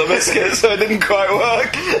your chocolate biscuit, so it didn't quite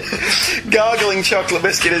work. Gargling chocolate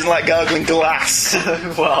biscuit isn't like gargling glass.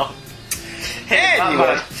 Well.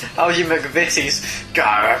 Anyway. How's your McVitie's?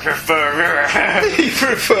 God, I prefer... You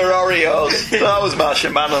prefer Oreos. That was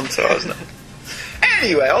Martian Manhunter, wasn't it?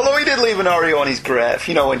 Anyway, although he did leave an Oreo on his grave,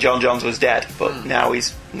 you know, when John Johns was dead, but now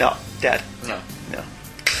he's not dead. No.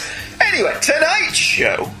 Anyway, tonight's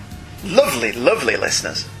show, lovely, lovely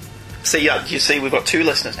listeners. See, you see, we've got 2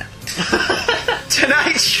 listeners now.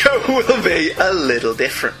 Tonight's show will be a little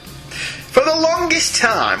different. For the longest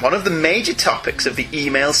time, one of the major topics of the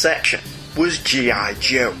email section was G.I.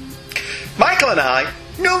 Joe. Michael and I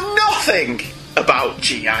know nothing about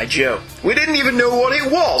G.I. Joe. We didn't even know what it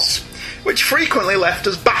was, which frequently left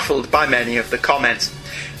us baffled by many of the comments.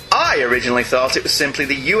 I originally thought it was simply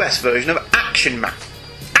the US version of Action Man.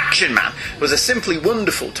 Action Man was a simply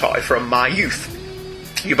wonderful toy from my youth.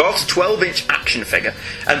 You bought a 12-inch action figure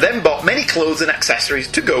and then bought many clothes and accessories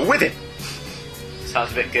to go with it.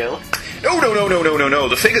 Sounds a bit girly. No.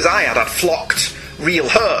 The figures I had flocked real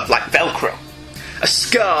hair, like Velcro. A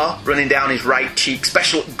scar running down his right cheek,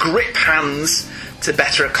 special grip hands to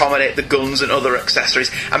better accommodate the guns and other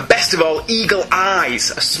accessories, and best of all, eagle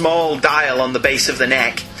eyes, a small dial on the base of the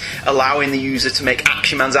neck, allowing the user to make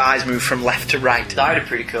Action Man's eyes move from left to right. I had a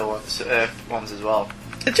pretty cool ones as well.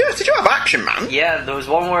 Did you have Action Man? Yeah, there was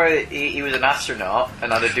one where he was an astronaut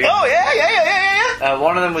and had a dude. Oh, yeah.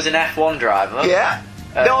 One of them was an F1 driver. Yeah.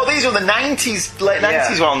 No, these were the 90s, late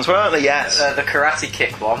 90s ones, weren't they? Yes. The Karate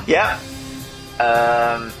Kick one. Yeah.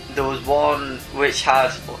 There was one which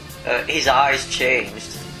had his eyes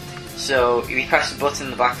changed. So you press a button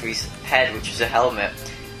in the back of his head, which was a helmet,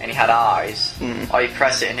 and he had eyes. Or you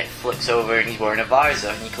press it and it flicks over and he's wearing a visor,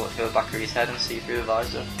 and you can look through the back of his head and see through the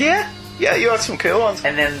visor. Yeah, you had some cool ones.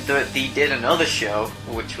 And then they did another show,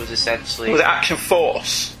 which was essentially... Was it Action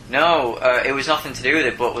Force? No, it was nothing to do with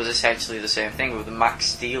it, but was essentially the same thing with the Max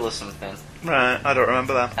Steel or something. Right, I don't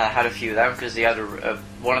remember that. I had a few of them because they had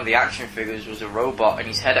one of the action figures was a robot and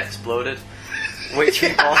his head exploded, which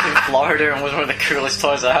we bought in Florida and was one of the coolest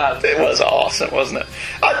toys I had. It was awesome, wasn't it?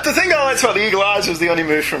 The thing I liked about the eagle eyes was they only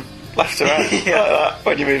moved from left to right, like that,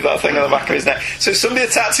 when you move that thing on the back of his neck. So if somebody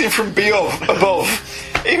attacked him from above,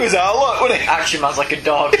 he was out of luck, wasn't he? Action Man's like a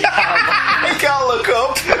dog. He can't look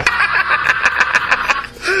up.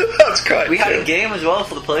 That's quite We had true. a game as well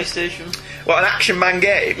for the PlayStation. What, an Action Man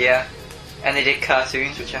game? Yeah. And they did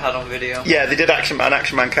cartoons, which I had on video. Yeah, they did an Action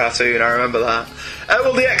Man cartoon, I remember that.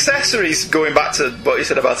 Well, the accessories, going back to what you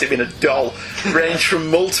said about it being a doll, range from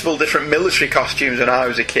multiple different military costumes when I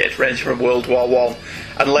was a kid, ranging from World War I,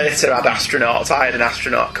 and later had astronauts. I had an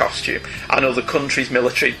astronaut costume. And other countries'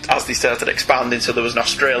 military, as they started expanding, so there was an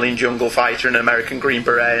Australian jungle fighter and an American Green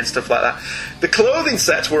Beret and stuff like that. The clothing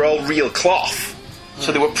sets were all real cloth,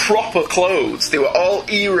 so they were proper clothes. They were all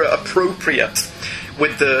era appropriate,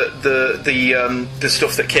 with the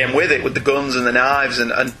stuff that came with it, with the guns and the knives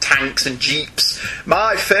and tanks and jeeps.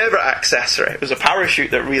 My favourite accessory was a parachute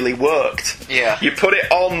that really worked. Yeah. You put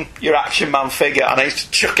it on your Action Man figure, and I used to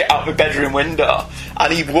chuck it out my bedroom window,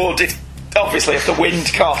 and he would, obviously if the wind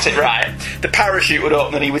caught it right, the parachute would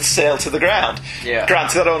open and he would sail to the ground. Yeah.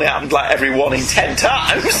 Granted, that only happened like every 1 in 10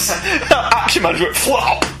 times. Action Man would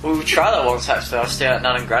flop. We tried that once actually. I was staying at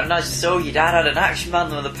Nan and Grandad's. So your dad had an Action Man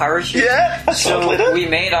with a parachute? Yeah, I totally did. We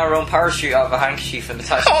made our own parachute out of a handkerchief and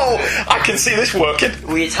attached it to it. I can see this working.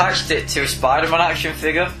 We attached it to a Spider-Man action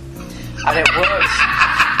figure, and it worked.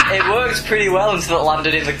 It worked pretty well until it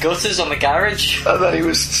landed in the gutters on the garage. And then he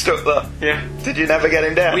was stuck there. Yeah. Did you never get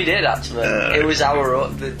him down? We did, actually. It was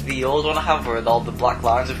the old one I have where all the black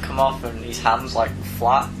lines have come off and his hands like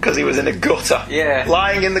flat. Because he was in a gutter. Yeah.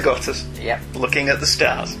 Lying in the gutters. Yep. Looking at the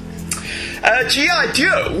stars. G.I.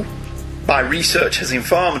 Joe, my research has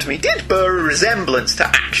informed me, did bear a resemblance to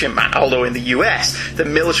Action Man, although in the US, the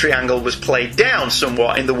military angle was played down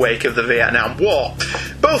somewhat in the wake of the Vietnam War.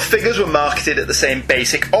 Both figures were marketed at the same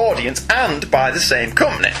basic audience and by the same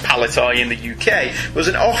company. Palitoy in the UK was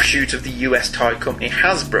an offshoot of the US toy company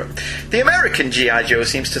Hasbro. The American G.I. Joe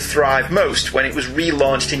seems to thrive most when it was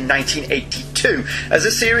relaunched in 1982 as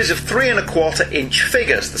a series of 3¼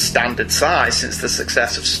 figures, the standard size since the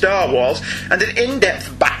success of Star Wars, and an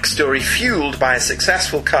in-depth backstory fueled by a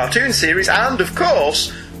successful cartoon series and, of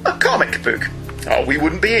course, a comic book. Oh, we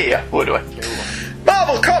wouldn't be here, would we?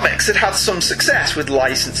 Marvel Comics had had some success with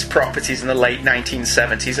licensed properties in the late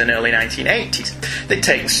 1970s and early 1980s. They'd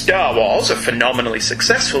taken Star Wars, a phenomenally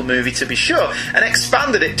successful movie to be sure, and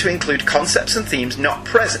expanded it to include concepts and themes not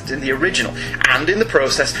present in the original, and in the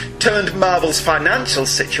process turned Marvel's financial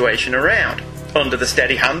situation around. Under the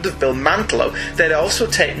steady hand of Bill Mantlo, they'd also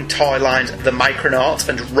taken toy lines The Micronauts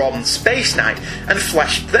and Ron Space Knight and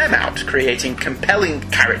fleshed them out, creating compelling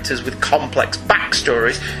characters with complex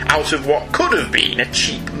backstories out of what could have been a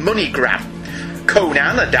cheap money grab.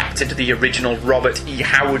 Conan adapted the original Robert E.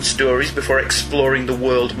 Howard stories before exploring the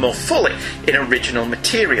world more fully in original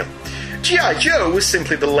material. G.I. Joe was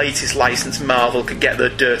simply the latest license Marvel could get their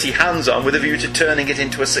dirty hands on with a view to turning it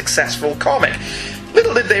into a successful comic.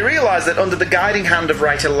 Little did they realise that under the guiding hand of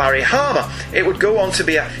writer Larry Hama, it would go on to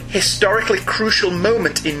be a historically crucial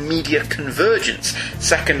moment in media convergence,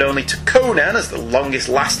 second only to Conan as the longest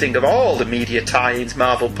lasting of all the media tie-ins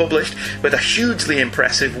Marvel published, with a hugely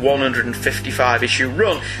impressive 155-issue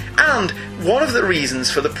run, and one of the reasons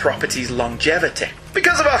for the property's longevity.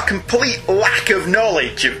 Because of our complete lack of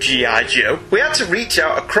knowledge of G.I. Joe, we had to reach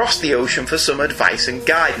out across the ocean for some advice and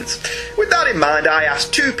guidance. With that in mind, I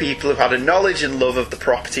asked two people who had a knowledge and love of the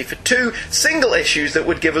property for two single issues that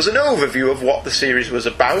would give us an overview of what the series was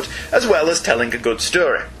about, as well as telling a good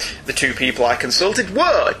story. The two people I consulted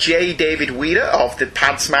were J. David Weeder of the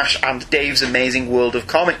Pad Smash and Dave's Amazing World of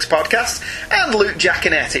Comics podcast, and Luke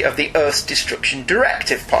Giaconetti of the Earth's Destruction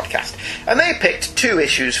Directive podcast, and they picked two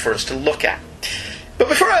issues for us to look at. But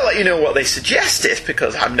before I let you know what they suggested,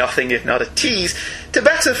 because I'm nothing if not a tease, to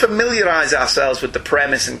better familiarise ourselves with the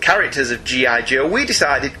premise and characters of G.I. Joe, we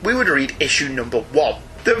decided we would read issue number 1.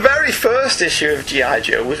 The very first issue of G.I.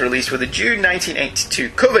 Joe was released with a June 1982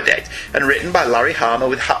 cover date and written by Larry Hama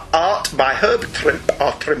with art by Herb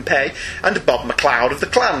Trimpe and Bob McLeod of the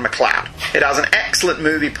Clan McLeod. It has an excellent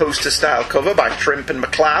movie poster-style cover by Trimpe and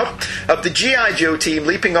McLeod of the G.I. Joe team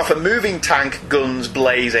leaping off a moving tank, guns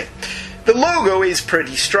blazing. The logo is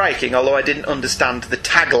pretty striking, although I didn't understand the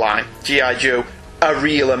tagline, G.I. Joe, a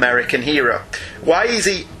real American hero. Why is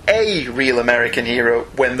he a real American hero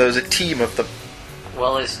when there's a team of them?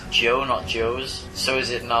 Well, it's Joe, not Joe's, so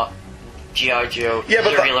is it not G.I. Joe, yeah,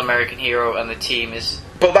 is a real American hero, and the team is...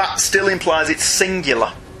 But that still implies it's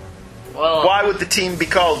singular. Well... Why would the team be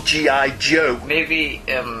called G.I. Joe? Maybe,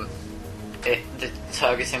 they're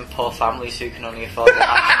targeting poor families who can only afford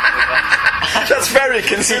that. That's very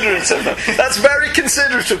considerate of them. That's very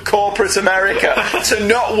considerate of corporate America to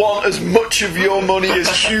not want as much of your money as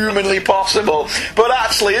humanly possible, but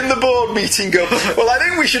actually in the board meeting go, well, I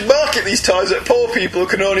think we should market these toys at poor people who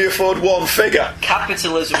can only afford one figure.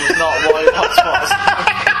 Capitalism is not what it was.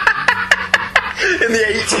 In the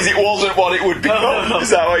 80s it wasn't what it would become. No. Is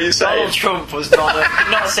that what you're saying? Donald Trump was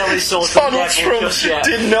not selling swords. Donald Trump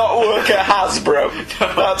did not work at Hasbro.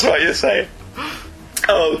 No. That's what you're saying.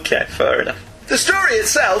 Okay, fair enough. The story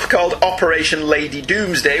itself, called Operation Lady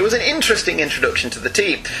Doomsday, was an interesting introduction to the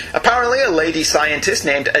team. Apparently, a lady scientist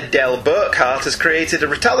named Adele Burkhart has created a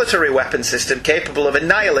retaliatory weapon system capable of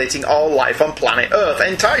annihilating all life on planet Earth,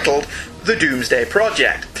 entitled the Doomsday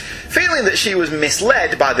Project. Feeling that she was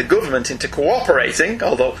misled by the government into cooperating,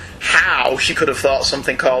 although how she could have thought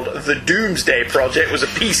something called the Doomsday Project was a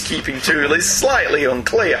peacekeeping tool is slightly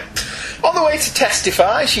unclear. On the way to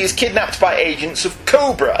testify, she is kidnapped by agents of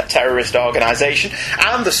Cobra, a terrorist organisation,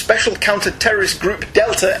 and the Special Counter-Terrorist Group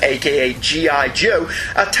Delta, aka G.I. Joe,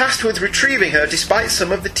 are tasked with retrieving her despite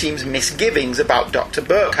some of the team's misgivings about Dr.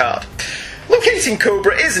 Burkhart. Locating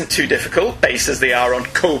Cobra isn't too difficult, based as they are on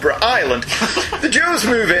Cobra Island. The Joes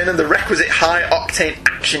move in and the requisite high-octane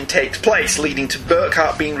action takes place, leading to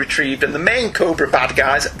Burkhart being retrieved and the main Cobra bad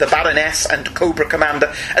guys, the Baroness and Cobra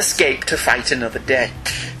Commander, escape to fight another day.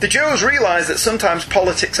 The Joes realise that sometimes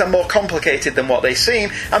politics are more complicated than what they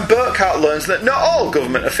seem, and Burkhart learns that not all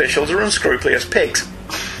government officials are unscrupulous pigs.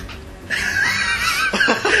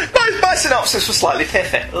 My synopsis was slightly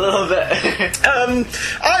pithy. A little bit.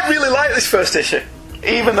 I really like this first issue,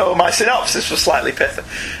 even though my synopsis was slightly pithy.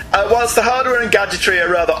 Whilst the hardware and gadgetry are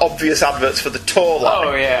rather obvious adverts for the toy line.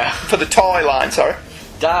 Oh, yeah. For the toy line, sorry.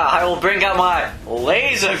 I will bring out my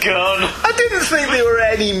laser gun. I didn't think they were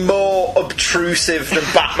any more obtrusive than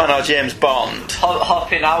Batman or James Bond.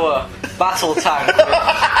 Hop in our battle tank with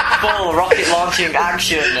full rocket launching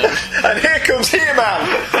action. And here comes He-Man.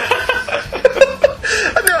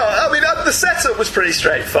 No, I mean, the setup was pretty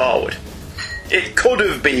straightforward. It could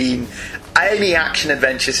have been any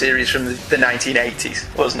action-adventure series from the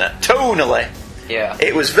 1980s, wasn't it? Tonally, yeah.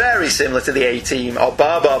 It was very similar to the A-Team, or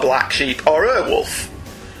Baba Black Sheep, or Airwolf.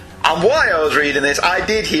 And while I was reading this, I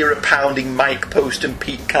did hear a pounding Mike Post and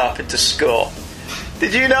Pete Carpenter score.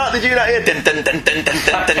 Did you not hear? Did you not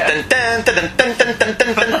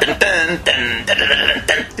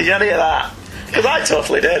hear that? Because I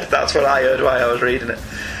totally did. That's what I heard while I was reading it.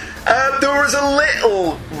 There was a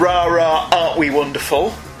little rah-rah, aren't we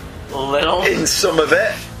wonderful? Little? In some of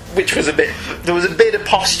it, which was there was a bit of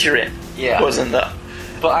posturing, yeah. Wasn't there?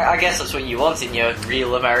 But I guess that's what you want in your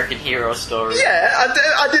real American hero story. Yeah,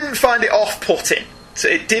 I didn't find it off-putting. So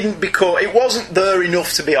it wasn't there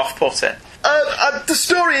enough to be off-putting. The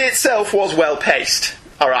story itself was well-paced,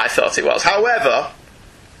 or I thought it was. However,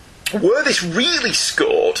 where this really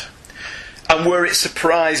scored, and where it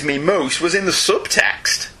surprised me most, was in the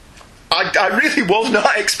subtext. I really was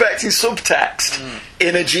not expecting subtext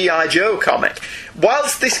in a G.I. Joe comic.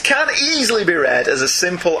 Whilst this can easily be read as a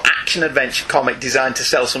simple action-adventure comic designed to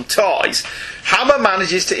sell some toys, Hammer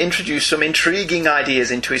manages to introduce some intriguing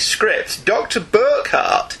ideas into his script. Dr.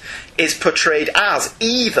 Burkhart is portrayed as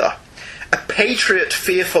either a patriot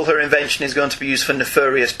fearful her invention is going to be used for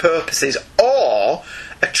nefarious purposes, or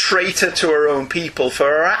a traitor to her own people for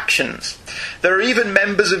her actions. There are even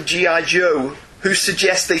members of G.I. Joe who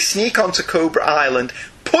suggest they sneak onto Cobra Island,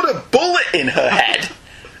 put a bullet in her head,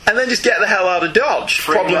 and then just get the hell out of Dodge.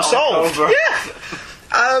 Problem solved.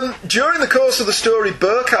 Yeah. During the course of the story,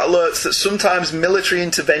 Burkhart alerts that sometimes military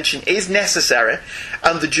intervention is necessary,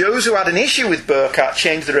 and the Joes who had an issue with Burkhart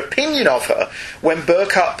change their opinion of her when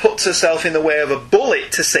Burkhart puts herself in the way of a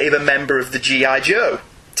bullet to save a member of the G.I. Joe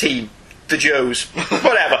team. The Joes.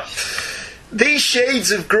 Whatever. These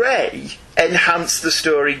shades of grey enhance the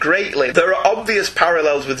story greatly. There are obvious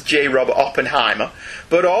parallels with J. Robert Oppenheimer,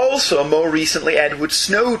 but also more recently Edward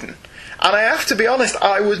Snowden. And I have to be honest,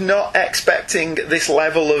 I was not expecting this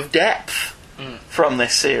level of depth from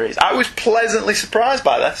this series. I was pleasantly surprised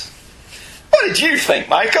by this. What did you think,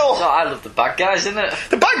 Michael? Oh, I love the bad guys, isn't it?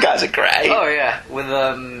 The bad guys are great. Oh yeah, with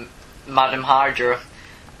Madam Hydra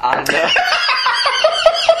and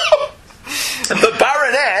the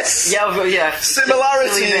Baroness. Yeah.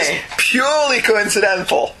 Similarities purely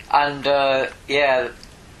coincidental. And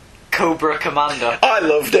Cobra Commander. I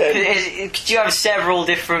loved him. Could you have several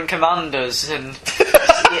different commanders and?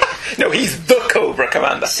 No, he's the Cobra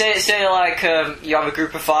Commander. Say like you have a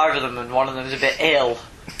group of 5 of them and one of them's a bit ill.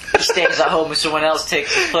 He stays at home and someone else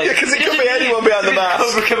takes his place. Yeah, because it could be anyone behind the mask.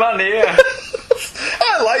 Cobra Commander, yeah.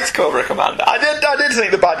 I liked Cobra Commander. I did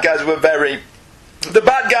think the bad guys were the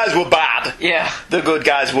bad guys were bad. Yeah. The good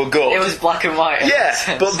guys were good. It was black and white.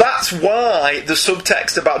 Yeah, but that's why the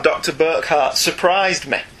subtext about Dr. Burkhart surprised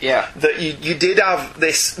me. Yeah. That you did have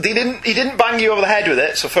this. He didn't bang you over the head with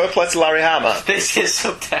it, so fair play to Larry Hama. This is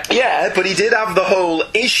subtext. Yeah, but he did have the whole,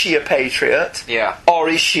 is she a patriot? Yeah. Or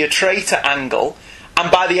is she a traitor angle?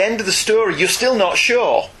 And by the end of the story, you're still not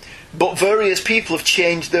sure. But various people have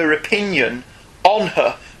changed their opinion on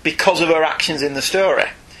her because of her actions in the story.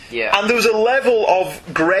 Yeah. And there was a level of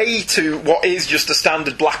grey to what is just a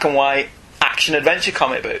standard black and white action-adventure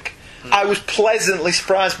comic book. I was pleasantly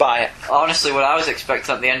surprised by it. Honestly, what I was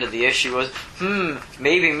expecting at the end of the issue was,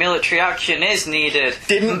 maybe military action is needed.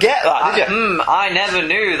 Didn't get that, did you? I never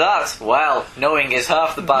knew that. Well, knowing is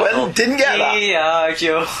half the battle. Well, didn't get that. G.I.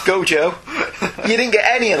 Joe. Go, Joe. You didn't get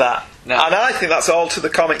any of that. No. And I think that's all to the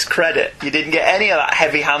comics' credit. You didn't get any of that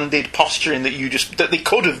heavy-handed posturing that they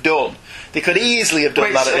could have done. They could easily have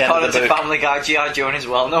done that at the end of the book. Which, Family Guy, G.I. Joe is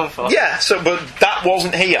well known for. Yeah, but that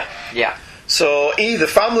wasn't here. Yeah. So either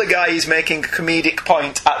Family Guy is making a comedic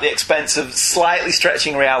point at the expense of slightly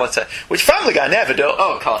stretching reality, which Family Guy never does.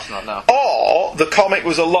 Oh, of course not, no. Or the comic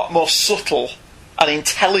was a lot more subtle and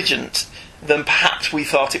intelligent than perhaps we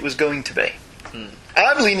thought it was going to be.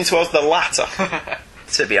 I'm leaning towards the latter.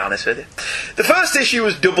 To be honest with you. The first issue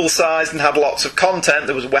was double-sized and had lots of content.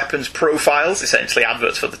 There was weapons profiles, essentially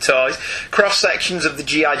adverts for the toys, cross-sections of the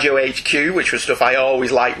G.I. Joe HQ, which was stuff I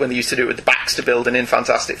always liked when they used to do it with the Baxter building in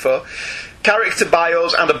Fantastic Four, character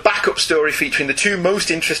bios, and a backup story featuring the 2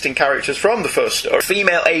 most interesting characters from the first story,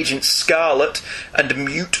 female agent Scarlet and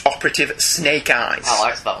mute operative Snake Eyes. I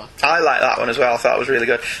liked that one. I like that one as well. I thought it was really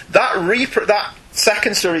good. That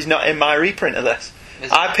second story is not in my reprint of this.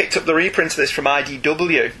 I picked up the reprint of this from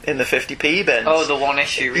IDW in the 50p bins. Oh, the one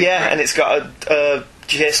issue reprint. Yeah, and it's got a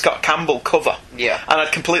J. Scott Campbell cover. Yeah. And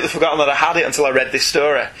I'd completely forgotten that I had it until I read this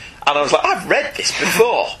story. And I was like, I've read this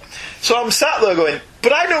before. So I'm sat there going,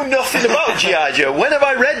 but I know nothing about G.I. Joe. When have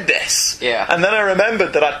I read this? Yeah. And then I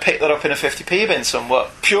remembered that I'd picked that up in a 50p bin somewhere,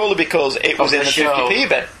 purely because it was in the 50p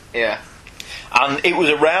bin. Yeah. And it was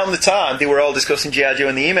around the time they were all discussing G.I. Joe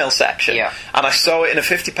in the email section. Yeah. And I saw it in a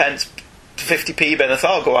 50p bin. I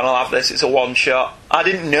thought, go on, I'll have this. It's a one-shot. I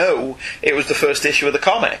didn't know it was the first issue of the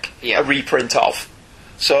comic. Yeah. A reprint of.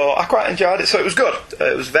 So I quite enjoyed it. So it was good.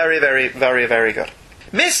 It was very, very, very, very good.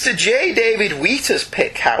 Mr. J. David Wheater's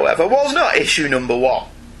pick, however, was not issue number 1.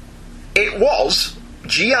 It was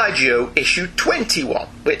G.I. Joe issue 21,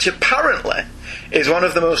 which apparently is one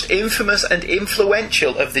of the most infamous and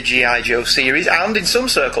influential of the G.I. Joe series, and in some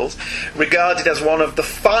circles regarded as one of the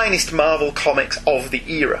finest Marvel comics of the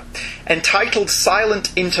era. Entitled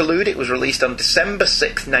Silent Interlude, it was released on December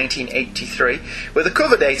 6, 1983, with a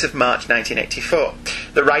cover date of March 1984.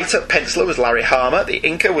 The writer, penciler, was Larry Hama, the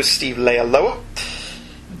inker was Steve Leialoha,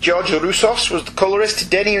 George Roussos was the colourist,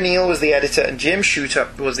 Denny O'Neil was the editor, and Jim Shooter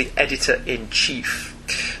was the editor-in-chief.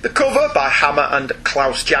 The cover, by Hama and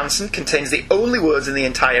Klaus Janson, contains the only words in the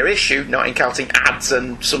entire issue, not counting ads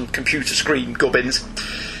and some computer screen gubbins.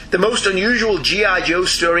 The most unusual G.I. Joe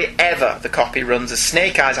story ever, the copy runs, as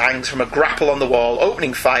Snake Eyes hangs from a grapple on the wall,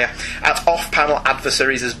 opening fire at off-panel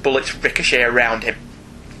adversaries as bullets ricochet around him.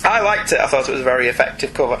 I liked it. I thought it was a very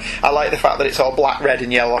effective cover. I like the fact that it's all black, red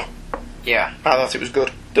and yellow. Yeah. I thought it was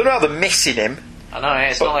good. Don't know how they're missing him. I know,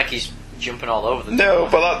 it's not like he's jumping all over the No, door.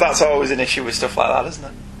 but that's always an issue with stuff like that, isn't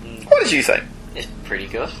it? What did you think? It's pretty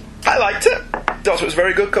good. I liked it. Thought it was a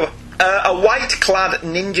very good cover. A white-clad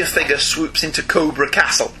ninja figure swoops into Cobra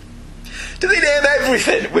Castle. Do they name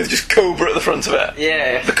everything with just Cobra at the front of it?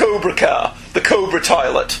 Yeah. The Cobra car, the Cobra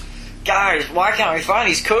toilet. Guys, why can't we find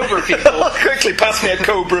these Cobra people? Quickly pass me a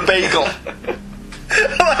Cobra bagel. I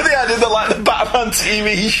like the idea that, like, the Batman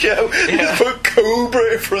TV show, they just put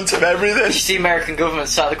Cobra in front of everything. You see American government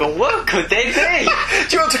sat there going, what could they be?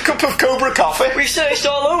 Do you want a cup of Cobra coffee? We've searched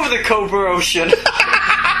all over the Cobra Ocean.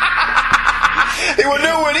 They were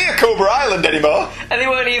nowhere near Cobra Island anymore. And they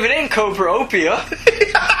weren't even in Cobra-opia.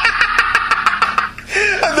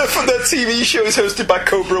 And the TV show is hosted by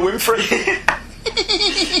Cobra Winfrey.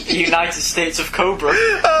 The United States of Cobra.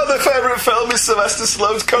 Oh, their favourite film is Sylvester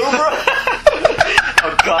Stallone's Cobra.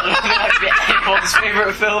 Oh god, I don't think that could be anyone's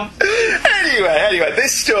favourite film. Anyway,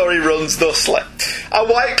 this story runs thusly. A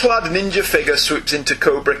white-clad ninja figure swoops into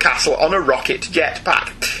Cobra Castle on a rocket jetpack.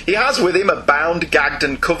 He has with him a bound, gagged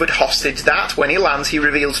and covered hostage that, when he lands, he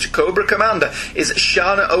reveals to Cobra Commander is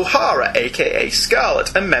Shana O'Hara, aka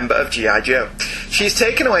Scarlet, a member of G.I. Joe. She is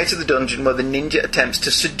taken away to the dungeon where the ninja attempts to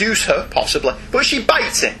seduce her, possibly, but she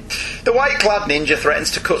bites him. The white-clad ninja threatens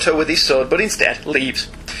to cut her with his sword, but instead leaves.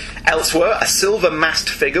 Elsewhere, a silver-masked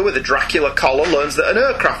figure with a Dracula collar learns that an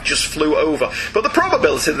aircraft just flew over, but the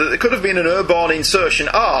probability that there could have been an airborne insertion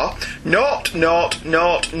are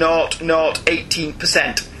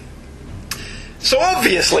 0.00018%. So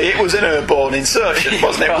obviously it was an airborne insertion,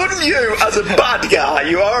 wasn't it? Wouldn't you, as a bad guy,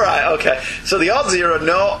 you alright, okay. So the odds here are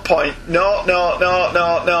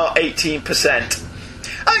 0.00018%.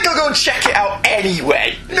 I think I'll go and check it out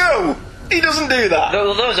anyway. No! He doesn't do that.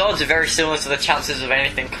 Those odds are very similar to the chances of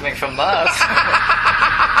anything coming from Mars.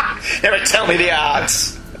 Never tell me the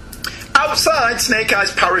odds. Outside, Snake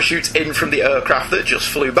Eyes parachutes in from the aircraft that just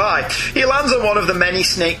flew by. He lands on one of the many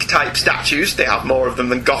snake-type statues, they have more of them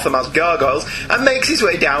than Gotham has gargoyles, and makes his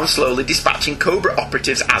way down, slowly dispatching Cobra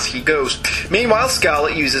operatives as he goes. Meanwhile,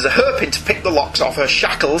 Scarlet uses a hairpin to pick the locks off her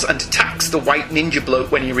shackles and attacks the white ninja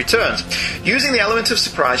bloke when he returns. Using the element of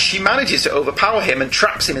surprise, she manages to overpower him and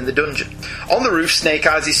traps him in the dungeon. On the roof, Snake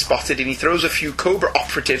Eyes is spotted and he throws a few Cobra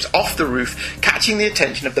operatives off the roof, catching the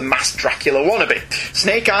attention of the masked Dracula wannabe.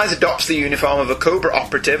 Snake Eyes adopts the uniform of a Cobra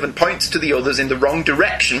operative and points to the others in the wrong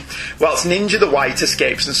direction, whilst Ninja the White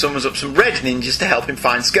escapes and summons up some red ninjas to help him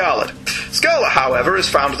find Scarlet. Scarlet, however, has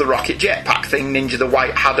found the rocket jetpack thing Ninja the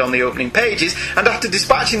White had on the opening pages, and after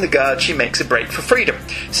dispatching the guard, she makes a break for freedom.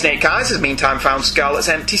 Snake Eyes has meantime found Scarlet's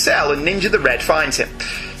empty cell, and Ninja the Red finds him.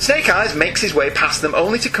 Snake Eyes makes his way past them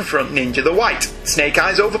only to confront Ninja the White. Snake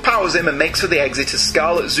Eyes overpowers him and makes for the exit as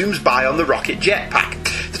Scarlet zooms by on the rocket jetpack.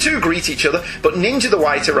 The two greet each other, but Ninja the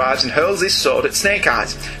White arrives and hurls his sword at Snake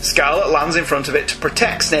Eyes. Scarlet lands in front of it to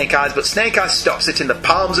protect Snake Eyes, but Snake Eyes stops it in the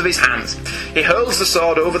palms of his hands. He hurls the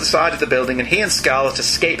sword over the side of the building and he and Scarlet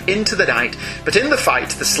escape into the night, but in the fight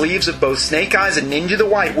the sleeves of both Snake Eyes and Ninja the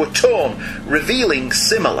White were torn, revealing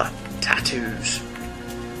similar tattoos.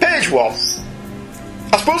 Page 1.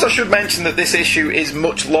 I suppose I should mention that this issue is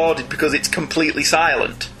much lauded because it's completely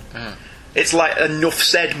silent. It's like a Nuff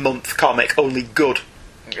Said month comic, only good.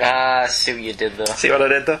 Ah, I see what you did there. See what I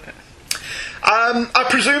did there? I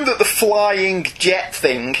presume that the flying jet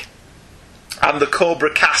thing and the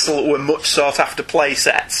Cobra Castle were much sought after play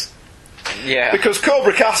sets. Yeah. Because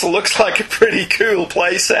Cobra Castle looks like a pretty cool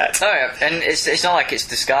play set. Oh yeah, and it's not like it's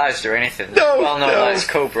disguised or anything. No, well, no, no. it's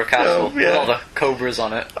Cobra Castle No, yeah. with all the cobras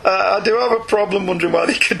on it. I do have a problem wondering why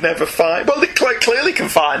they could never find... Well, they clearly can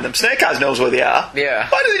find them. Snake Eyes knows where they are. Yeah.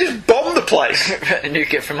 Why don't they just bomb the place?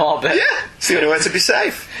 Nuke it from orbit. Yeah, it's the only way to be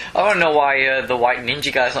safe. I want to know why the white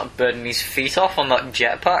ninja guy's not burning his feet off on that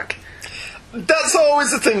jetpack. That's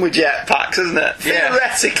always the thing with jetpacks, isn't it? Yeah.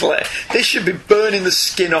 Theoretically, this should be burning the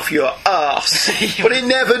skin off your arse, but it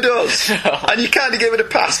never does. No. And you kind of give it a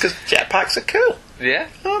pass because jetpacks are cool, Yeah.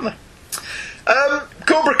 aren't they?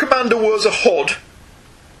 Cobra Commander wears a hood,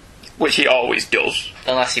 which he always does,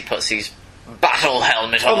 Unless he puts his battle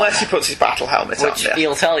helmet on. unless he puts his battle helmet on. Which Yeah.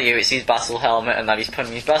 he'll tell you it's his battle helmet and that he's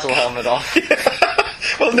putting his battle helmet on.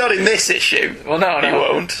 Well, not in this issue. Well, no, He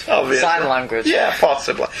won't, obviously. Sign language. Yeah,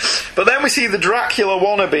 possibly. But then we see the Dracula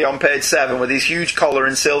wannabe on page 7 with his huge collar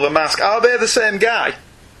and silver mask. Are they the same guy?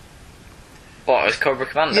 What, is Cobra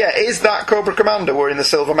Commander? Yeah, is that Cobra Commander wearing the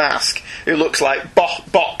silver mask who looks like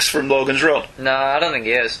Box from Logan's Run? No, I don't think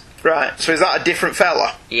he is. Right, so is that a different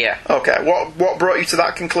fella? Yeah. Okay, what brought you to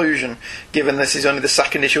that conclusion, given this is only the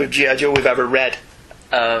second issue of G.I. Joe we've ever read?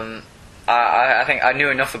 I think I knew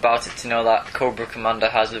enough about it to know that Cobra Commander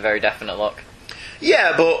has a very definite look.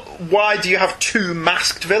 Yeah, but why do you have two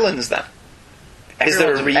masked villains then? Is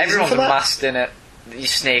there a reason everyone's for that? masked in it. Your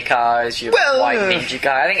Snake Eyes, your Well, White Ninja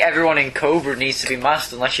guy. I think everyone in Cobra needs to be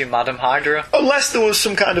masked unless you're Madam Hydra. Unless there was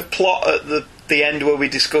some kind of plot at the end where we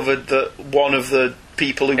discovered that one of the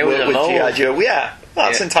people who It was worked a with mole. G.I. Joe... Yeah,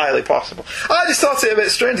 that's Yeah. entirely possible. I just thought it a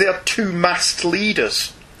bit strange they had two masked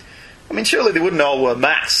leaders. I mean, surely they wouldn't all wear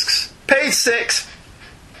masks. Page 6.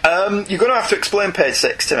 You're going to have to explain page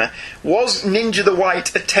 6 to me. Was Ninja the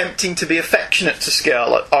White attempting to be affectionate to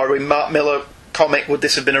Scarlet, or in Mark Millar comic would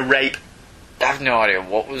this have been a rape? I have no idea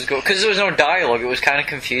what was going... Because there was no dialogue, it was kind of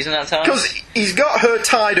confusing at times. Because he's got her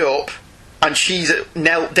tied up and she's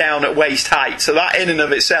knelt down at waist height, so that in and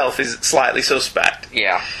of itself is slightly suspect.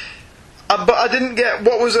 Yeah. But I didn't get...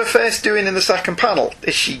 What was her face doing in the second panel?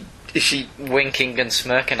 Is she... Winking and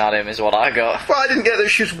smirking at him is what I got. Well, I didn't get that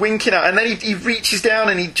she was winking at, and then he reaches down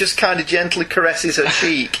and he just kind of gently caresses her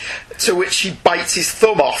cheek, to which she bites his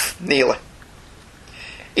thumb off, nearly.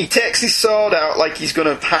 He takes his sword out like he's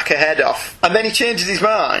going to hack her head off, and then he changes his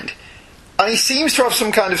mind. And he seems to have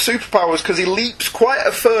some kind of superpowers because he leaps quite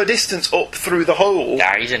a far distance up through the hole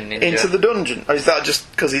Yeah, he's a ninja. into the dungeon. Or is that just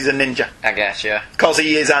because he's a ninja? I guess, yeah. Because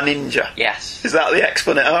he is a ninja. Yes. Is that the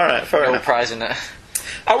explanation? Alright, fair No enough. prize in it.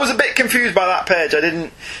 I was a bit confused by that page. I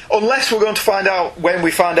didn't... Unless we're going to find out, when we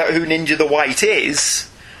find out who Ninja the White is,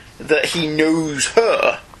 that he knows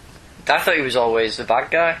her. I thought he was always the bad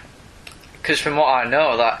guy. Because from what I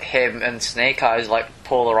know, that him and Snake Eyes like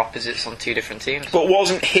polar opposites on two different teams. But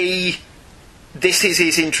wasn't he... This is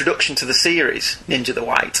his introduction to the series, Ninja the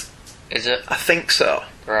White. Is it? I think so.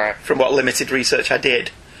 Right. From what limited research I did.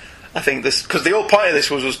 I think this... Because the whole point of this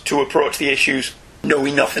was to approach the issues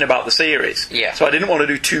knowing nothing about the series. Yeah. So I didn't want to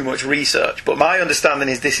do too much research. But my understanding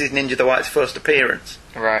is this is Ninja the White's first appearance.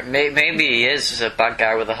 Right. Maybe he is a bad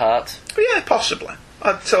guy with a heart. But yeah, possibly.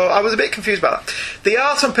 So I was a bit confused by that. The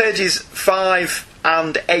art on pages 5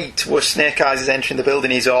 and 8 where Snake Eyes is entering the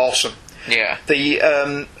building is awesome. Yeah. The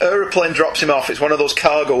aeroplane drops him off. It's one of those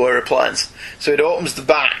cargo aeroplanes. So it opens the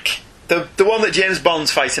back. The one that James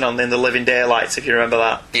Bond's fighting on in The Living Daylights, if you remember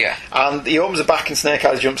that. Yeah. And he opens the back and Snake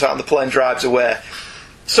Eyes jumps out and the plane drives away.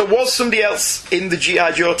 So was somebody else in the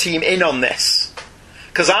G.I. Joe team in on this?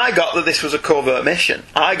 Because I got that this was a covert mission.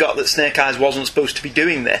 I got that Snake Eyes wasn't supposed to be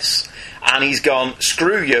doing this. And he's gone,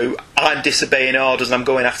 screw you, I'm disobeying orders and I'm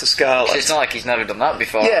going after Scarlet. It's not like he's never done that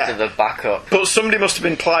before. Yeah. To the backup. But somebody must have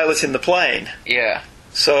been piloting the plane. Yeah.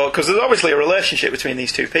 So, because there's obviously a relationship between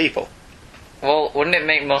these two people. Well, wouldn't it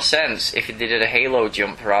make more sense if they did a halo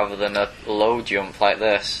jump rather than a low jump like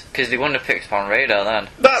this? Because they wouldn't have picked up on radar then.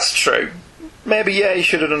 That's true. Maybe, yeah, he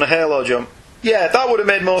should have done a halo jump. Yeah, that would have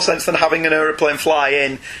made more sense than having an aeroplane fly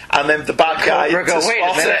in and then the bad guy Cobra go, to "Wait a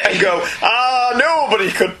spot it minute." and go,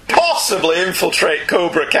 nobody could possibly infiltrate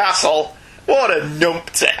Cobra Castle. What a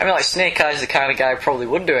numpty. I mean, like, Snake Eyes is the kind of guy who probably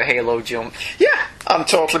would do a halo jump. Yeah, and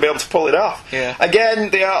totally be able to pull it off. Yeah.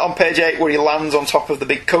 Again, the art on page 8 where he lands on top of the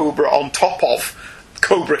big Cobra on top of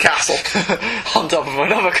Cobra Castle. On top of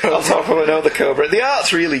another Cobra. On top of another Cobra. The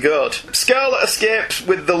art's really good. Scarlet escapes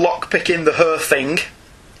with the lockpick in the her thing.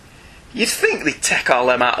 You'd think they'd take all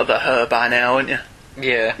them out of the her by now, wouldn't you?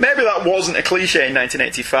 Yeah. Maybe that wasn't a cliche in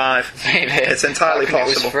 1985. Maybe. It's entirely Back when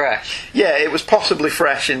possible. It was fresh. Yeah, it was possibly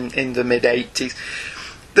fresh in the mid-80s.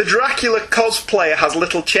 The Dracula cosplayer has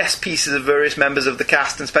little chess pieces of various members of the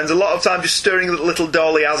cast and spends a lot of time just stirring the little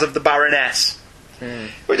doll he has of the Baroness.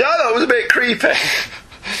 Which I thought was a bit creepy.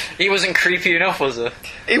 He wasn't creepy enough, was he?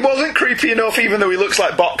 He wasn't creepy enough even though he looks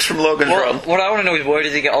like Box from Logan's Run. What I want to know is where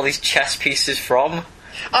did he get all these chess pieces from?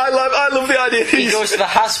 I love the idea that He goes to the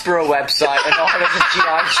Hasbro website and orders a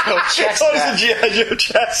G.I. Joe chess set. Orders a G.I. Joe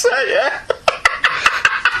chess set, yeah.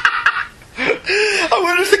 I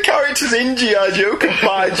wonder if the characters in G.I. Joe can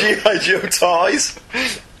buy G.I. Joe toys.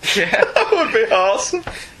 Yeah. That would be awesome.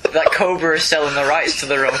 That Cobra is selling the rights to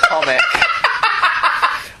their own comic.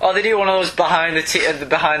 Or they do one of those behind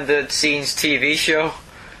the scenes TV show.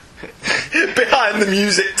 Behind the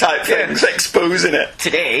music type things, exposing it.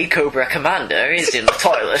 Today, Cobra Commander is in the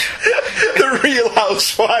toilet. The Real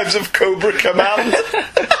Housewives of Cobra Command.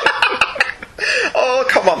 Oh,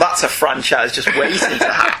 come on, that's a franchise just waiting to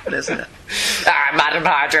happen, isn't it? Madam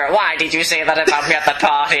Hydra, why did you say that about me at the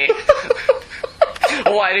party?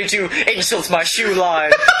 Why did you insult my shoe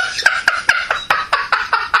line?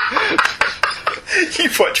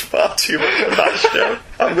 You've watched far too much of that show.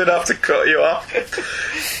 I'm going to have to cut you off.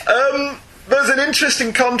 There's an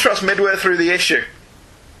interesting contrast midway through the issue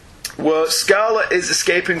where Scarlet is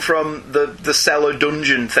escaping from the cellar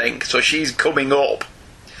dungeon thing, so she's coming up,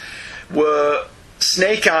 where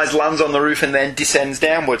Snake Eyes lands on the roof and then descends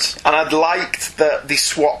downwards. And I'd liked that they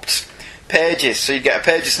swapped pages. So you get a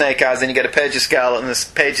page of Snake Eyes, then you get a page of Scarlet, and a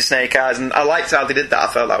page of Snake Eyes, and I liked how they did that.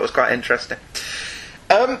 I felt that was quite interesting.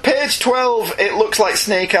 Page 12, it looks like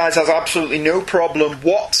Snake Eyes has absolutely no problem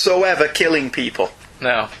whatsoever killing people.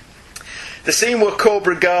 No. The scene where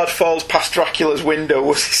Cobra Guard falls past Dracula's window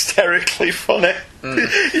was hysterically funny.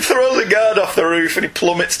 He throws a guard off the roof and he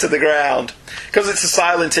plummets to the ground. Because it's a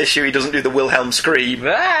silent issue, he doesn't do the Wilhelm scream.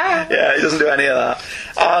 Yeah, he doesn't do any of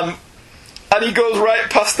that. And he goes right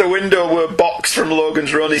past the window where Box from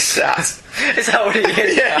Logan's Run is sat. Is that what he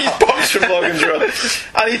is? Yeah, he's Box from Logan's Run.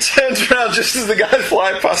 And he turns around just as the guy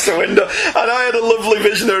flying past the window. And I had a lovely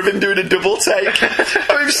vision of him doing a double take.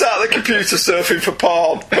 Of him sat at the computer surfing for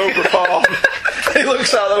porn, Cobra porn. He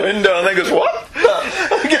looks out the window and then goes, what? And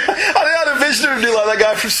I had a vision of him doing like that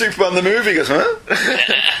guy from Superman the movie. He goes, huh?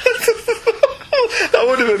 That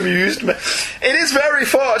would have amused me. It is very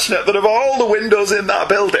fortunate that of all the windows in that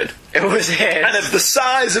building, it was his. And of the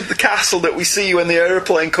size of the castle that we see when the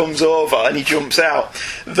aeroplane comes over and he jumps out,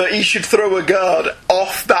 that he should throw a guard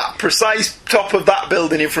off that precise top of that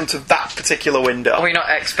building in front of that particular window. Are we not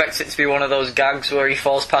expect it to be one of those gags where he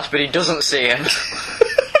falls past but he doesn't see him?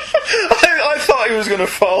 I thought he was going to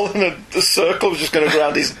fall and the circle was just going to go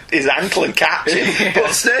around his ankle and catch him.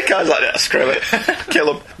 But Snake Eyes like, screw it.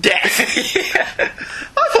 Kill him. Death. I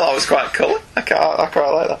thought that was quite cool. I quite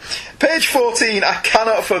like that. Page 14, I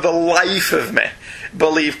cannot for the life of me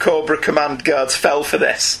believe Cobra Command guards fell for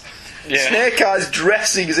this. Yeah. Snake Eyes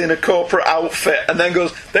dressing in a corporate outfit and then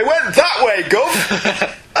goes, they went that way,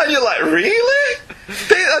 Gov. And you're like, really?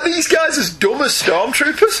 Are these guys as dumb as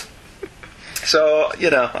stormtroopers? So,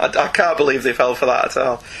 I can't believe they fell for that at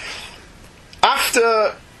all.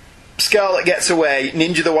 After Scarlet gets away,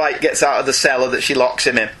 Ninja the White gets out of the cellar that she locks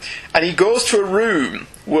him in. And he goes to a room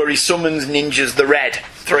where he summons Ninjas the Red,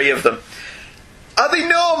 3 of them. Are they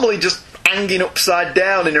normally just hanging upside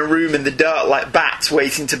down in a room in the dark like bats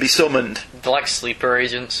waiting to be summoned? They're like sleeper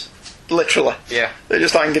agents. Literally. Yeah. They're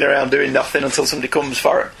just hanging around doing nothing until somebody comes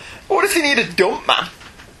for them. What if they need a dump man?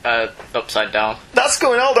 Upside down. That's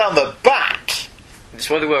going all down the back. It's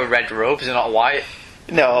why they wear red robes and not white.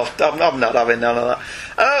 No, I'm not having none of that.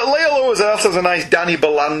 Leila Ozarth has a nice Danny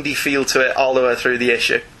Belandi feel to it all the way through the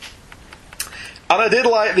issue. And I did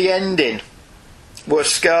like the ending, where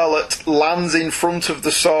Scarlet lands in front of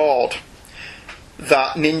the sword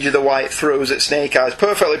that Ninja the White throws at Snake Eyes,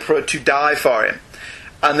 perfectly prepared to die for him.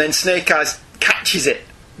 And then Snake Eyes catches it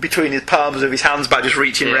between his palms of his hands by just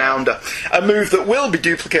reaching round her. A move that will be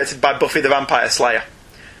duplicated by Buffy the Vampire Slayer.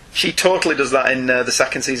 She totally does that in the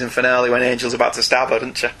second season finale when Angel's about to stab her,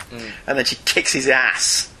 doesn't she? And then she kicks his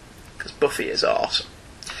ass. Because Buffy is awesome.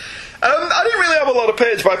 I didn't really have a lot of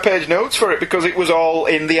page-by-page notes for it because it was all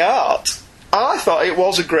in the art. I thought it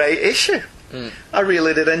was a great issue. I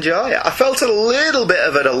really did enjoy it. I felt a little bit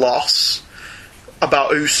of it a loss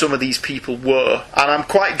about who some of these people were, and I'm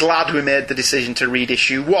quite glad we made the decision to read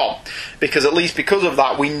issue 1, because at least because of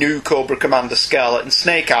that we knew Cobra Commander Scarlet and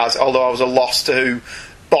Snake Eyes, although I was a loss to who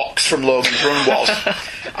Box from Logan's Run was,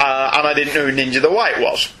 and I didn't know who Ninja the White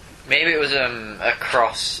was. Maybe it was a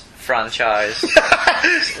cross-franchise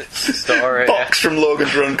story. Box from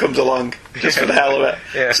Logan's Run comes along, just for the hell of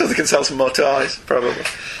it, so they can sell some more toys, probably.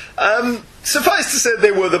 Suffice to say,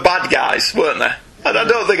 they were the bad guys, weren't they? And I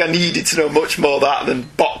don't think I needed to know much more of that than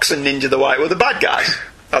Box and Ninja the White were the bad guys.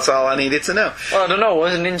 That's all I needed to know. Well, I don't know,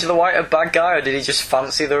 was Ninja the White a bad guy, or did he just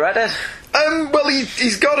fancy the redhead? Well,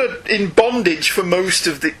 he's got her in bondage for most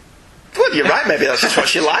of the... Well, you're right, maybe that's just what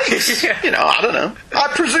she likes. I don't know. I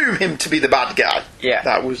presume him to be the bad guy. Yeah.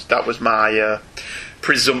 That was my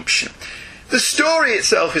presumption. The story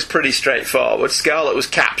itself is pretty straightforward. Scarlet was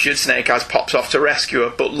captured, Snake Eyes pops off to rescue her,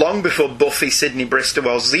 but long before Buffy, Sydney Bristow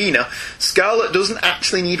or Xena, Scarlet doesn't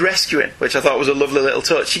actually need rescuing, which I thought was a lovely little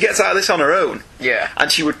touch. She gets out of this on her own. Yeah.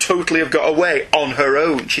 And she would totally have got away on her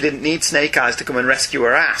own. She didn't need Snake Eyes to come and rescue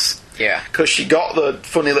her ass. Yeah. Because she got the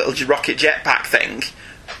funny little rocket jetpack thing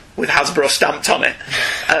with Hasbro stamped on it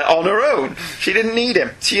on her own. She didn't need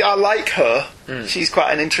him. I like her. She's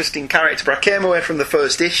quite an interesting character, but I came away from the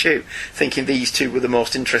first issue thinking these two were the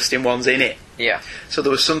most interesting ones in it. Yeah. So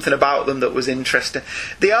there was something about them that was interesting.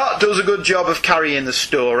 The art does a good job of carrying the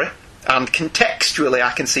story, and contextually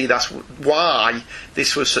I can see that's why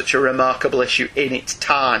this was such a remarkable issue in its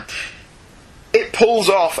time. It pulls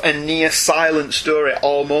off a near silent story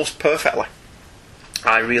almost perfectly.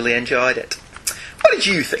 I really enjoyed it. What did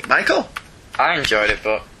you think, Michael? I enjoyed it,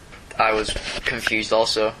 but I was confused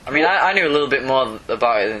also. I mean, I knew a little bit more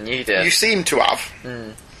about it than you did. You seem to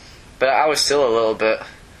have. But I was still a little bit...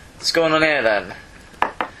 What's going on here, then?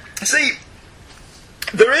 See,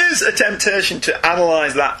 there is a temptation to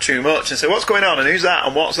analyse that too much and say, what's going on, and who's that,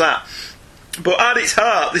 and what's that? But at its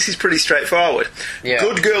heart, this is pretty straightforward. Yeah.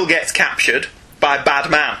 Good girl gets captured by bad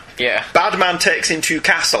man. Yeah. Bad man takes into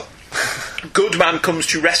castle. Good man comes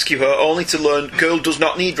to rescue her, only to learn girl does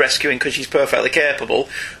not need rescuing because she's perfectly capable.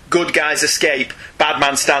 Good guys escape. Bad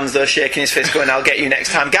man stands there shaking his fist going, I'll get you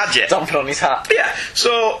next time, Gadget. Dumping on his hat. Yeah,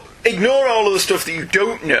 so ignore all of the stuff that you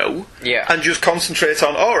don't know and just concentrate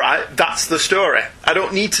on, alright, that's the story. I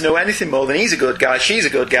don't need to know anything more than he's a good guy, she's a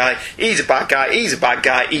good guy, he's a bad guy, he's a bad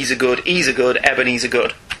guy, he's a good, Ebony's a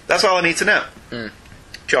good. That's all I need to know.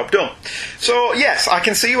 Job done. So, yes, I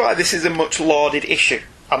can see why this is a much lauded issue.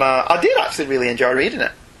 And I did actually really enjoy reading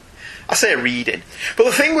it. I say reading. But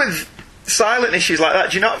the thing with silent issues like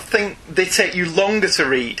that, do you not think they take you longer to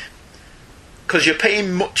read? Because you're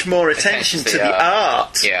paying much more attention to the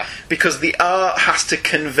art. Yeah. Because the art has to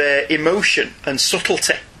convey emotion and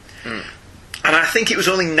subtlety. And I think it was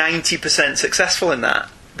only 90% successful in that.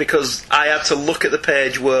 Because I had to look at the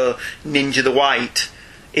page where Ninja the White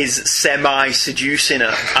is semi-seducing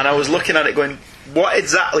her. And I was looking at it going, what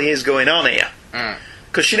exactly is going on here?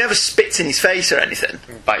 Because she never spits in his face or anything.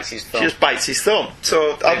 Bites his thumb. She just bites his thumb.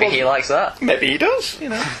 So maybe he likes that. Maybe he does. You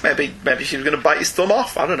know, maybe she was going to bite his thumb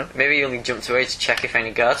off. I don't know. Maybe he only jumped away to check if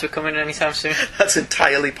any guards were coming anytime soon. That's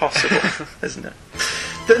entirely possible, isn't it?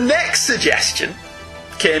 The next suggestion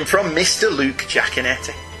came from Mr. Luke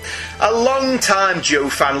Giaconetti. A long-time Joe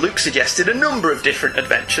fan, Luke suggested a number of different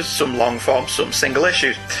adventures, some long-form, some single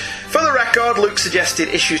issues. For the record, Luke suggested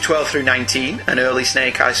issues 12 through 19, an early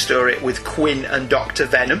Snake Eyes story with Quinn and Dr.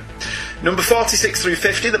 Venom. Number 46 through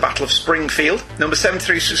 50, The Battle of Springfield. Number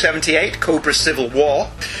 73 through 78, Cobra's Civil War.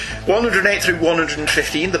 108 through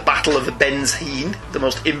 115, The Battle of the Benzheen, the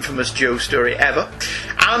most infamous Joe story ever.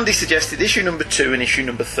 And he suggested issue number 2 and issue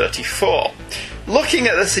number 34. Looking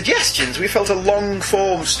at the suggestions, we felt a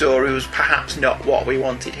long-form story was perhaps not what we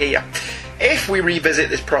wanted here. If we revisit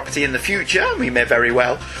this property in the future, we may very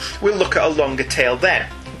well, we'll look at a longer tale then.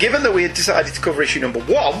 Given that we had decided to cover issue number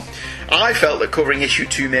 1, I felt that covering issue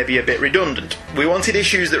 2 may be a bit redundant. We wanted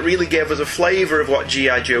issues that really gave us a flavour of what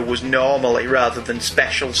G.I. Joe was normally, rather than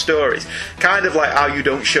special stories. Kind of like how you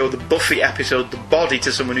don't show the Buffy episode The Body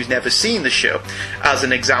to someone who's never seen the show, as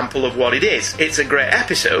an example of what it is. It's a great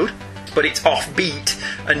episode, but it's offbeat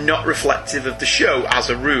and not reflective of the show as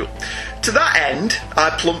a rule. To that end,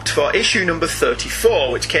 I plumped for issue number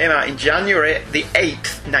 34, which came out in January the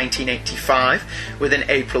 8th, 1985, with an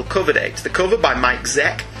April cover date. The cover, by Mike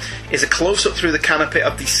Zeck, is a close-up through the canopy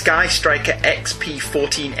of the Sky Striker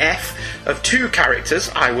XP-14F of two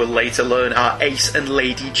characters, I will later learn are Ace and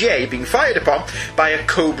Lady J, being fired upon by a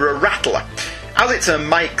Cobra Rattler. As it's a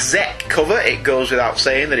Mike Zeck cover, it goes without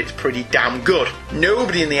saying that it's pretty damn good.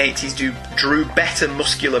 Nobody in the 80s drew better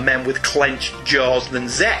muscular men with clenched jaws than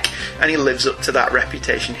Zeck, and he lives up to that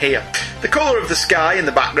reputation here. The colour of the sky in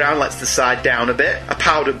the background lets the side down a bit. A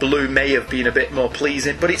powder blue may have been a bit more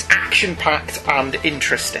pleasing, but it's action-packed and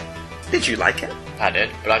interesting. Did you like it? I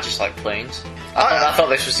did, but I just like planes. I thought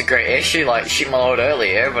this was a great issue, like Shoot My Lord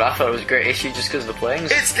earlier, but I thought it was a great issue just because of the planes.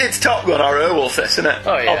 It's Top Gun or Airwolf, isn't it?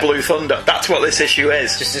 Oh, yeah. Or Blue Thunder. That's what this issue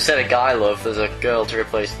is. Just instead of guy love, there's a girl to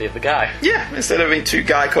replace the other guy. Yeah, instead of being two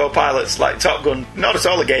guy co-pilots like Top Gun. Not at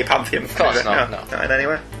all a gay pantheon. Of course not, no. Not in any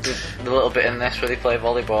way. The little bit in this where they play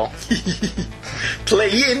volleyball.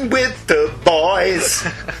 Playing with the boys.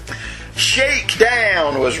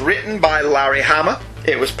 Shakedown was written by Larry Hama.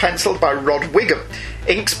 It was penciled by Rod Wiggum.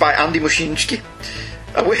 Inks by Andy Mushinski.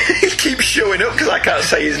 He keeps showing up because I can't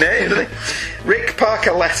say his name, doesn't he? Rick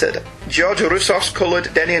Parker lettered. George Roussos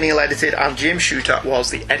coloured, Denny O'Neil edited, and Jim Shooter was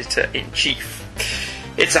the editor-in-chief.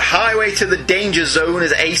 It's a highway to the danger zone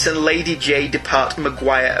as Ace and Lady J depart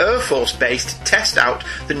Maguire Air Force Base to test out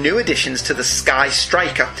the new additions to the Sky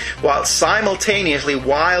Striker, while simultaneously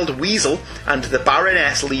Wild Weasel and the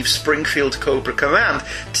Baroness leave Springfield Cobra Command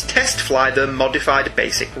to test fly their modified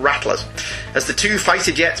basic Rattlers. As the two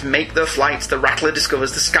fighter jets make their flights, the Rattler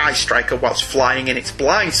discovers the Sky Striker whilst flying in its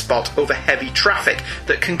blind spot over heavy traffic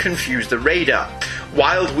that can confuse the radar.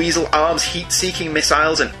 Wild Weasel arms heat-seeking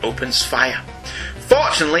missiles and opens fire.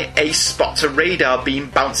 Fortunately, Ace spots a radar beam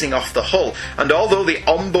bouncing off the hull, and although the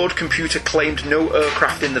onboard computer claimed no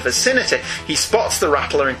aircraft in the vicinity, he spots the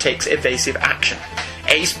Rattler and takes evasive action.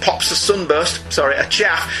 Ace pops a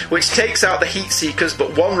chaff, which takes out the heat seekers,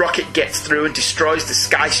 but one rocket gets through and destroys the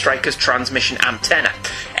Sky Striker's transmission antenna.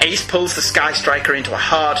 Ace pulls the Sky Striker into a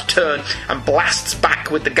hard turn and blasts back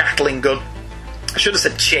with the Gatling gun, I should have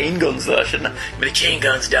said chain guns though, shouldn't I? But the chain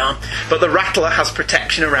guns down. But the Rattler has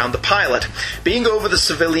protection around the pilot. Being over the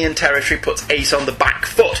civilian territory puts Ace on the back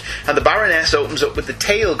foot, and the Baroness opens up with the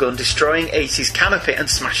tail gun, destroying Ace's canopy and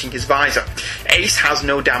smashing his visor. Ace has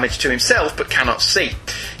no damage to himself, but cannot see.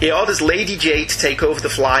 He orders Lady J to take over the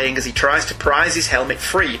flying as he tries to prise his helmet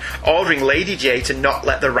free, ordering Lady J to not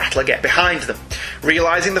let the Rattler get behind them.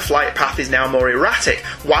 Realising the flight path is now more erratic,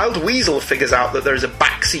 Wild Weasel figures out that there is a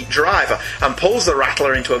backseat driver and pulls the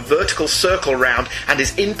Rattler into a vertical circle round and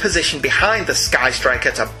is in position behind the Sky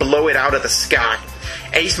Striker to blow it out of the sky.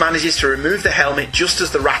 Ace manages to remove the helmet just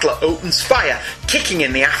as the Rattler opens fire, kicking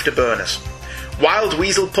in the afterburners. Wild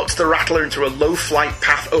Weasel puts the Rattler into a low flight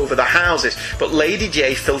path over the houses, but Lady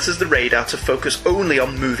J filters the radar to focus only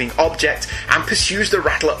on moving objects and pursues the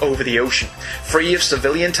Rattler over the ocean. Free of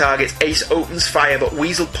civilian targets, Ace opens fire, but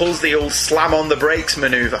Weasel pulls the old slam on the brakes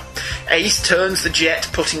manoeuvre. Ace turns the jet,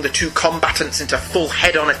 putting the two combatants into full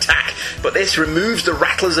head-on attack, but this removes the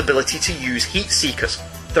Rattler's ability to use heat seekers.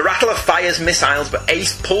 The Rattler fires missiles, but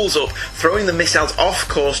Ace pulls up, throwing the missiles off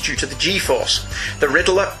course due to the G-force. The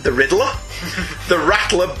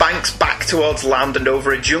Rattler banks back towards land and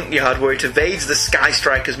over a junkyard where it evades the Sky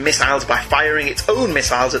Striker's missiles by firing its own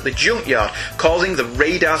missiles at the junkyard, causing the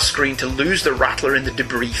radar screen to lose the Rattler in the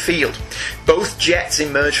debris field. Both jets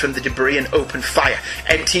emerge from the debris and open fire,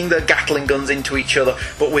 emptying their Gatling guns into each other,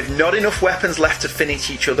 but with not enough weapons left to finish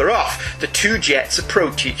each other off, the two jets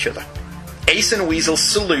approach each other. Ace and Weasel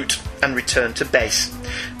salute and return to base.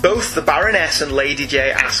 Both the Baroness and Lady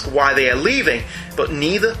J ask why they are leaving, but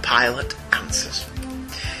neither pilot answers.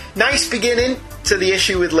 Nice beginning to the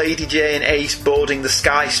issue with Lady J and Ace boarding the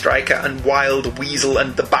Sky Striker and Wild Weasel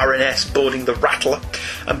and the Baroness boarding the Rattler,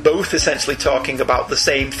 and both essentially talking about the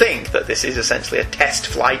same thing, that this is essentially a test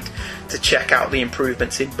flight to check out the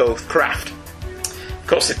improvements in both craft. Of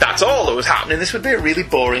course, if that's all that was happening, this would be a really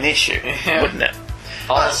boring issue, wouldn't it?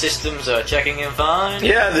 All systems are checking in fine.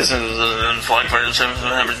 Yeah, this is flight for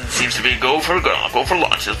everything seems to be go for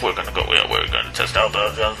launches. We're gonna go. Yeah, we're gonna test out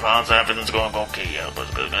the files. Everything's going okay. Yeah,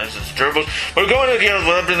 but this is turbos. We're going to get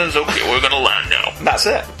everything's okay. We're gonna land now. That's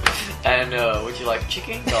it. And would you like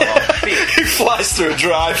chicken or beef? He flies through a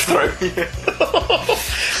drive-through.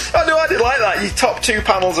 Oh no, I did like that. Your top two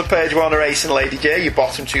panels of page one are Ace and Lady J. Your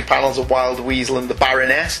bottom two panels are Wild Weasel and the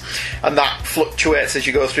Baroness, and that fluctuates as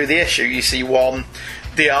you go through the issue. You see one.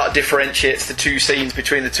 The art differentiates the two scenes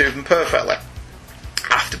between the two of them perfectly.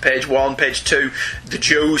 After page 1, page 2, the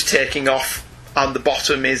Joe's taking off, and the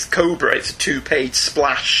bottom is Cobra. It's a 2-page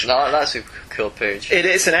splash. No, that's a cool page. It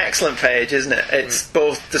is an excellent page, isn't it? It's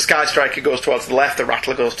both the Sky Striker goes towards the left, the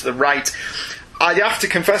Rattler goes to the right. I have to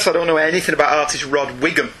confess I don't know anything about artist Rod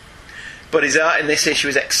Wiggum, but his art in this issue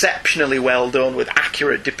is exceptionally well done, with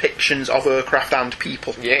accurate depictions of aircraft and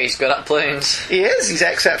people. Yeah, he's good at planes. He is. He's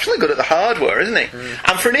exceptionally good at the hardware, isn't he?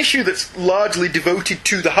 And for an issue that's largely devoted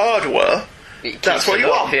to the hardware, that's what you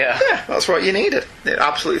want. Yeah, that's what you needed.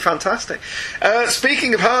 Absolutely fantastic.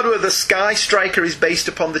 Speaking of hardware, the Sky Striker is based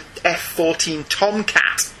upon the F-14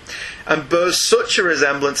 Tomcat, and bears such a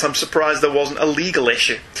resemblance I'm surprised there wasn't a legal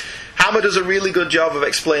issue. Hammer does a really good job of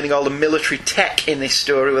explaining all the military tech in this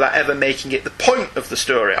story without ever making it the point of the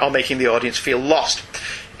story or making the audience feel lost.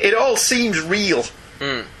 It all seems real.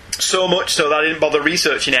 So much so that I didn't bother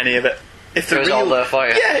researching any of it. It was all there for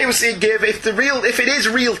you. Yeah, if it is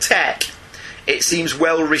real tech, it seems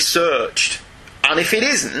well researched. And if it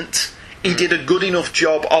isn't, he did a good enough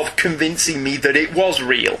job of convincing me that it was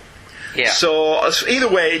real. Yeah. So either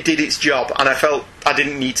way, it did its job, and I felt I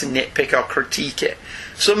didn't need to nitpick or critique it.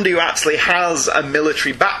 Somebody who actually has a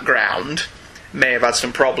military background may have had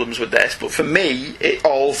some problems with this, but for me, it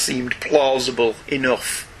all seemed plausible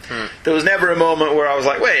enough. There was never a moment where I was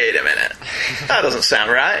like, wait a minute, that doesn't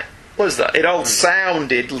sound right. Was that? It all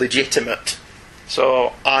sounded legitimate.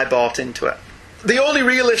 So I bought into it. The only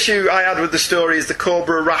real issue I had with the story is the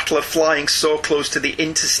Cobra Rattler flying so close to the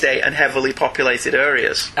interstate and heavily populated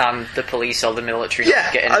areas. And the police or the military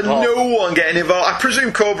and getting involved. No one getting involved. I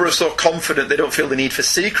presume Cobra are so confident they don't feel the need for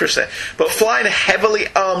secrecy. But flying a heavily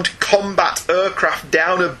armed combat aircraft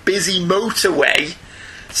down a busy motorway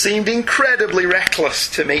seemed incredibly reckless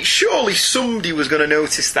to me. Surely somebody was going to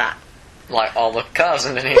notice that. Like all the cars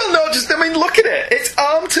underneath. Well, no, look at it. It's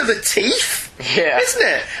armed to the teeth. Yeah. Isn't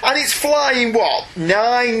it? And it's flying,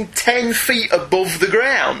 9-10 feet above the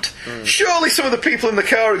ground. Surely some of the people in the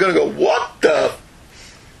car are going to go, what the...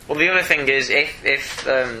 Well, the other thing is, if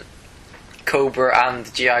Cobra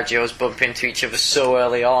and G.I. Joes bump into each other so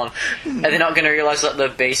early on, are they not going to realise that their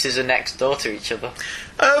bases are next door to each other?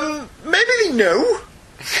 Maybe they know.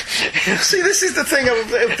 See, this is the thing.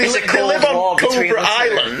 They live on Cobra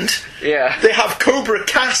Island. Yeah. They have Cobra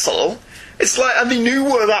Castle. It's like, and they knew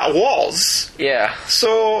where that was. Yeah.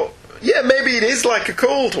 So, yeah, maybe it is like a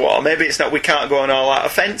Cold War. Maybe it's not. We can't go on all out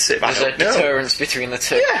offensive. There's a deterrence between the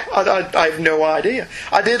two. Yeah, I have no idea.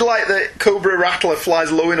 I did like that Cobra Rattler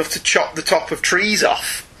flies low enough to chop the top of trees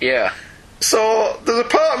off. Yeah. So there's a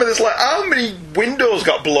part of me that's like, how many windows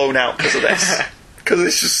got blown out because of this? Because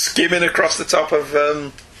it's just skimming across the top of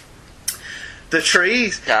the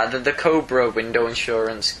trees. Yeah, the Cobra window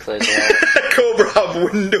insurance clears it out. Cobra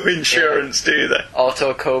have window insurance, do they?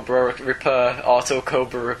 Auto Cobra repair, Auto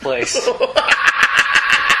Cobra replace.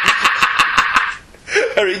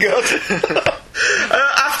 Very good.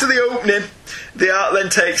 After the opening, the art then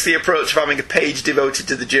takes the approach of having a page devoted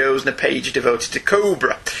to the Joes and a page devoted to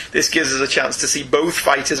Cobra. This gives us a chance to see both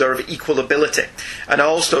fighters are of equal ability, and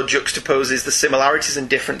also juxtaposes the similarities and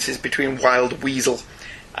differences between Wild Weasel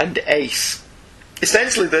and Ace.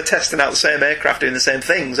 Essentially, they're testing out the same aircraft doing the same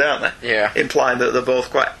things, aren't they? Yeah. Implying that they're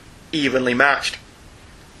both quite evenly matched.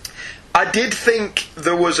 I did think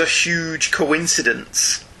there was a huge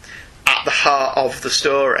coincidence at the heart of the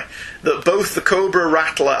story, that both the Cobra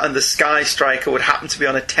Rattler and the Sky Striker would happen to be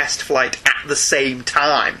on a test flight at the same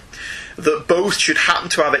time, that both should happen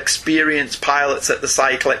to have experienced pilots at the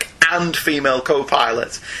Cyclic and female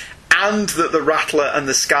co-pilots, and that the Rattler and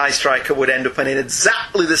the Sky Striker would end up in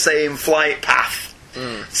exactly the same flight path.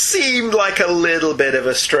 Seemed like a little bit of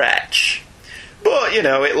a stretch. But, you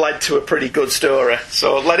know, it led to a pretty good story,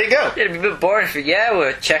 so let it go. It'd be a bit boring if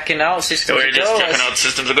we're checking out systems We're to just go. checking out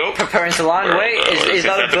systems to go. Preparing to land. Wait, is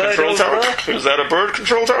that a bird over there? Is that a bird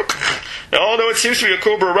control tower? No, it seems to be a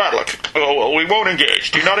Cobra Rattler. Oh, well, we won't engage.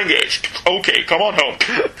 Do not engage. Okay, come on home.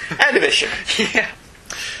 End of issue. Yeah.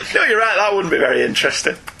 No, you're right, that wouldn't be very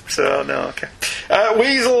interesting. So, no, okay.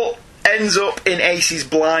 Weasel ends up in Ace's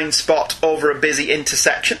blind spot over a busy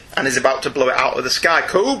intersection and is about to blow it out of the sky.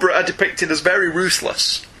 Cobra are depicted as very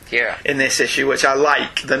ruthless in this issue, which I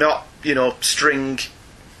like. They're not, string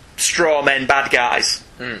straw men bad guys.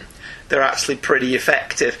 They're actually pretty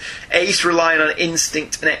effective. Ace relying on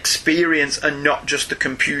instinct and experience and not just the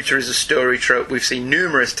computer is a story trope we've seen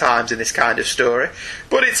numerous times in this kind of story,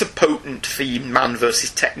 but it's a potent theme, man versus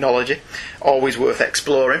technology, always worth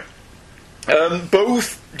exploring.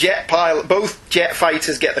 Both jet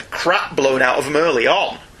fighters get the crap blown out of them early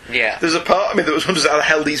on. Yeah. There's a part of me that was wondering how the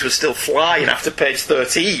hell these were still flying after page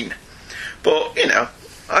 13. But,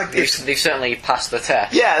 they've certainly passed the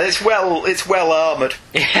test. Yeah, it's well armoured,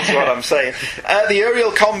 is what I'm saying. The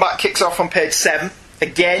aerial combat kicks off on page 7.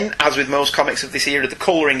 Again, as with most comics of this era, the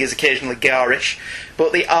colouring is occasionally garish,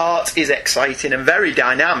 but the art is exciting and very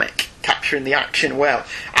dynamic, capturing the action well.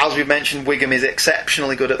 As we've mentioned, Wiggum is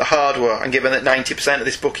exceptionally good at the hardware, and given that 90% of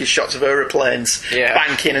this book is shots of aeroplanes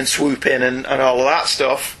banking and swooping and all of that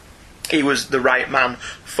stuff, he was the right man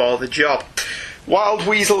for the job. Wild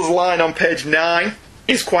Weasel's line on page 9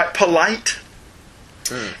 is quite polite.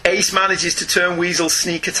 Ace manages to turn Weasel's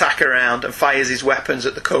sneak attack around and fires his weapons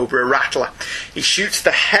at the Cobra Rattler. He shoots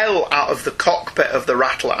the hell out of the cockpit of the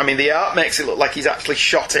Rattler. I mean, the art makes it look like he's actually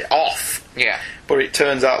shot it off. Yeah. But it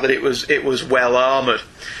turns out that it was well armoured.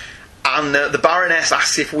 And the Baroness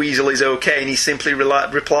asks if Weasel is okay, and he simply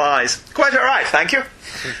replies, "Quite alright, thank you."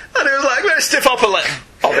 And it was like, let's stiff up a little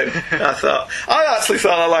of him. I actually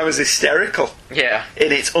thought that line was hysterical. Yeah.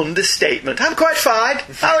 In its understatement. I'm quite fine.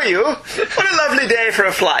 How are you? What a lovely day for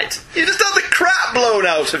a flight. You just had the crap blown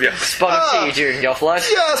out of you. Spot of tea during your flight.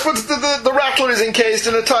 Yes, but the Rattler is encased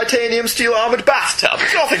in a titanium steel armoured bathtub.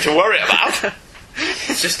 It's nothing to worry about.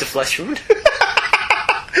 It's just a flesh wound.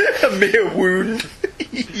 A mere wound.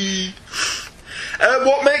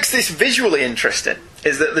 What makes this visually interesting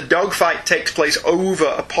is that the dogfight takes place over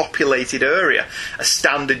a populated area, a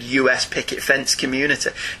standard US picket fence community.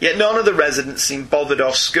 Yet none of the residents seem bothered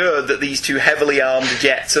or scared that these two heavily armed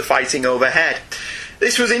jets are fighting overhead.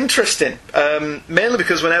 This was interesting, mainly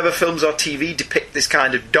because whenever films or TV depict this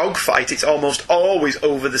kind of dogfight, it's almost always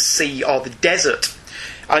over the sea or the desert.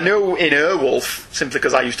 I know in Airwolf, simply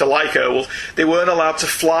because I used to like Airwolf, they weren't allowed to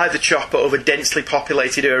fly the chopper over densely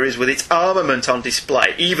populated areas with its armament on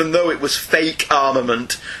display, even though it was fake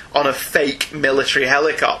armament on a fake military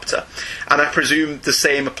helicopter. And I presume the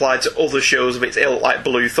same applied to other shows of its ilk, like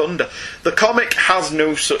Blue Thunder. The comic has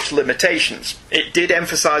no such limitations. It did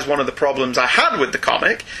emphasise one of the problems I had with the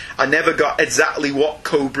comic. I never got exactly what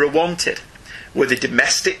Cobra wanted. Were they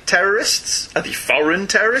domestic terrorists? Are they foreign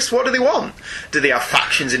terrorists? What do they want? Do they have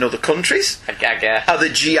factions in other countries? Are the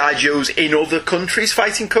G.I. Joes in other countries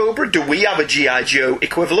fighting Cobra? Do we have a G.I. Joe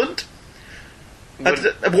equivalent?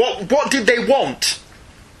 What did they want?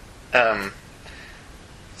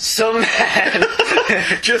 Some men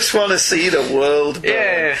just want to see the world burn.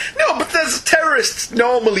 Yeah. No, but terrorists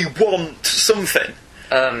normally want something.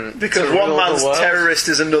 Because one man's terrorist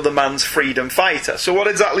is another man's freedom fighter. So what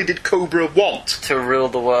exactly did Cobra want? To rule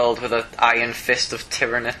the world with an iron fist of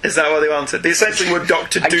tyranny. Is that what they wanted? They essentially were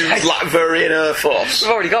Doctor Doom's Latvian Air Force.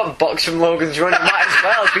 We've already got a box from Logan's Run. It might as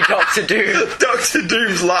well be Doctor Doom. Doctor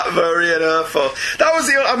Doom's Latvian Air Force. That was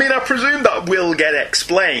I presume that will get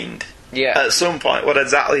explained at some point, what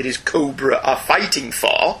exactly it is Cobra are fighting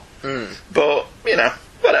for. But,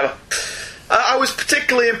 whatever. I was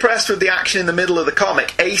particularly impressed with the action in the middle of the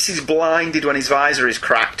comic. Ace is blinded when his visor is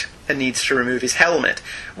cracked and needs to remove his helmet.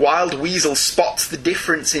 Wild Weasel spots the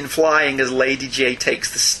difference in flying as Lady J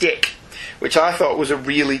takes the stick, which I thought was a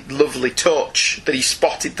really lovely touch, that he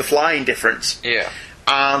spotted the flying difference. Yeah.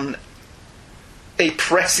 And he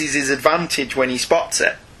presses his advantage when he spots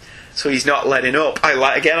it, so he's not letting up. I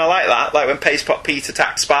like that. Like when Paste-Pot Pete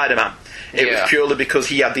attacked Spider-Man. It was purely because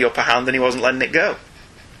he had the upper hand and he wasn't letting it go.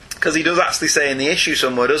 Because he does actually say in the issue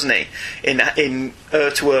somewhere, doesn't he? In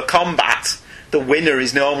to combat, the winner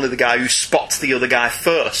is normally the guy who spots the other guy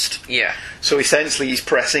first. Yeah. So essentially he's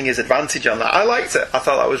pressing his advantage on that. I liked it. I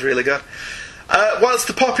thought that was really good. Whilst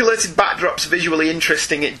the populated backdrop's visually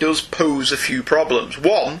interesting, it does pose a few problems.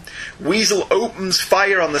 One, Weasel opens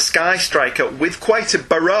fire on the Sky Striker with quite a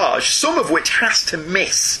barrage, some of which has to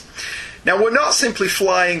miss. Now, we're not simply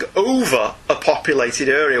flying over a populated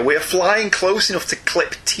area, we're flying close enough to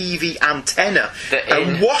clip TV antenna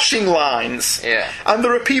and washing lines. Yeah. And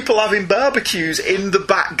there are people having barbecues in the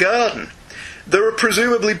back garden. There are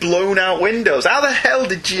presumably blown out windows. How the hell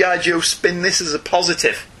did G.I. Joe spin this as a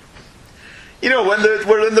positive? When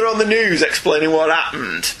they're on the news explaining what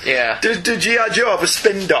happened. Yeah. Did G.I. Joe have a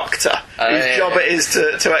spin doctor whose job it is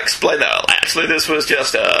to explain that? Actually, this was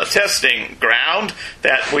just a testing ground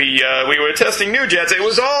that we were testing new jets. It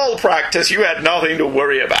was all practice. You had nothing to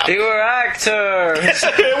worry about. You were actors.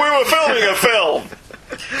 We were filming a film.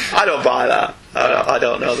 I don't buy that. I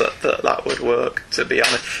don't know that would work, to be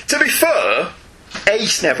honest. To be fair,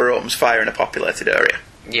 Ace never opens fire in a populated area.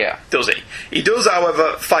 Yeah. Does he? He does,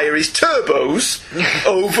 however, fire his turbos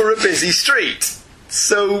over a busy street.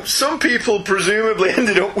 So some people presumably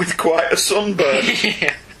ended up with quite a sunburn.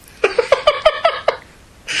 Yeah.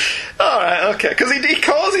 Alright, okay. Because he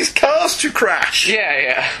causes cars to crash.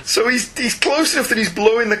 Yeah. So he's close enough that he's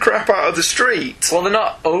blowing the crap out of the street. Well, they're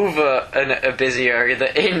not over a busy area.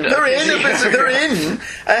 They're in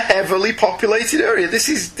a heavily populated area. This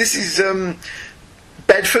is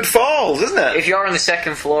Bedford Falls, isn't it? If you're on the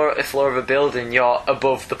second floor of a building, you're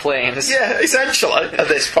above the planes. Yeah, essentially, at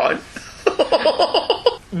this point.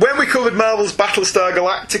 When we covered Marvel's Battlestar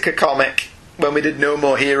Galactica comic, when we did No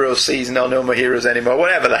More Heroes season, or No More Heroes Anymore,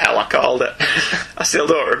 whatever the hell I called it, I still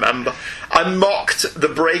don't remember, I mocked the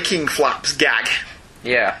breaking flaps gag.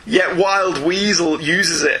 Yeah. Yet Wild Weasel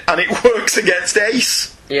uses it, and it works against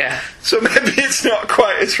Ace. Yeah. So maybe it's not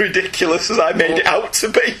quite as ridiculous as I made it out to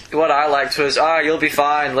be. What I liked was, you'll be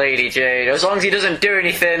fine, Lady Jade. As long as he doesn't do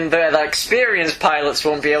anything, the experienced pilots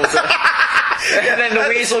won't be able to... And then the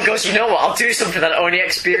Weasel goes, you know what, I'll do something that only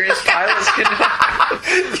experienced pilots can do.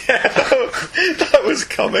 Yeah, that was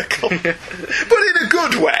comical. But in a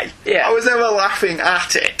good way. Yeah. I was never laughing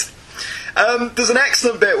at it. There's an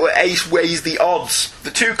excellent bit where Ace weighs the odds.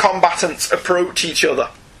 The two combatants approach each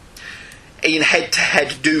other in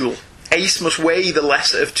head-to-head duel. Ace must weigh the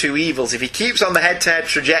lesser of two evils. If he keeps on the head-to-head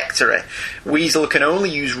trajectory, Weasel can only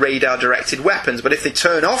use radar-directed weapons, but if they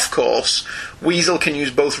turn off course, Weasel can use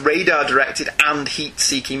both radar-directed and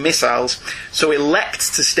heat-seeking missiles, so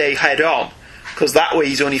elects to stay head-on, because that way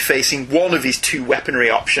he's only facing one of his two weaponry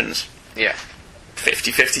options. Yeah.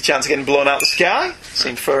 50-50 chance of getting blown out the sky.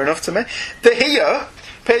 Seemed fair enough to me. Here,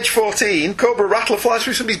 page 14, Cobra Rattler flies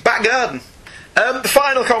through somebody's back garden. The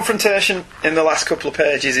final confrontation in the last couple of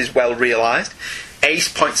pages is well realised. Ace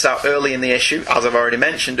points out early in the issue, as I've already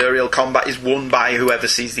mentioned, aerial combat is won by whoever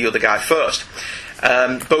sees the other guy first.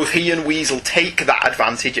 Both he and Weasel take that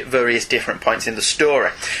advantage at various different points in the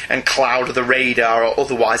story and cloud the radar or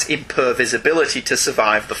otherwise impair visibility to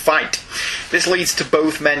survive the fight. This leads to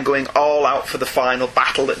both men going all out for the final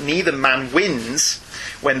battle that neither man wins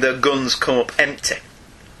when their guns come up empty.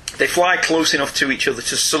 They fly close enough to each other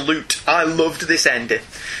to salute. I loved this ending,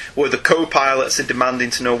 where the co-pilots are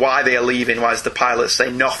demanding to know why they are leaving, whilst the pilots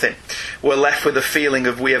say nothing. We're left with a feeling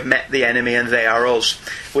of we have met the enemy and they are us,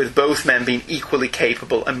 with both men being equally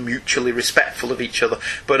capable and mutually respectful of each other,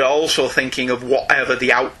 but also thinking of whatever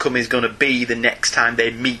the outcome is going to be the next time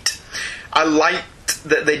they meet. I liked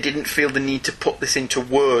that they didn't feel the need to put this into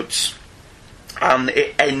words, and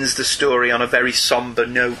it ends the story on a very sombre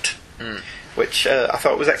note. which I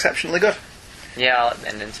thought was exceptionally good. Yeah, I like the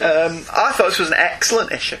ending too. I thought this was an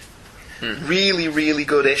excellent issue. Really, really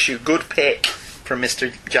good issue. Good pick from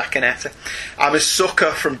Mr. Giaconetti. I'm a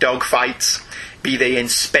sucker from dogfights, be they in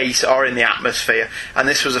space or in the atmosphere, and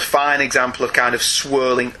this was a fine example of kind of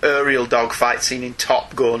swirling aerial dogfights seen in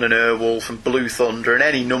Top Gun and Airwolf and Blue Thunder and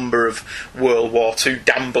any number of World War II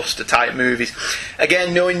dam buster type movies.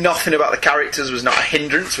 Again, knowing nothing about the characters was not a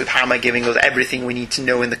hindrance, with Hammer giving us everything we need to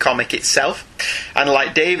know in the comic itself. And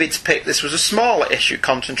like David's pick, this was a smaller issue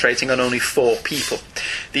concentrating on only 4 people.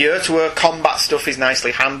 The Earth-to-Earth combat stuff is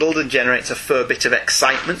nicely handled and generates a fair bit of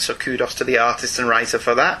excitement, so kudos to the artist and writer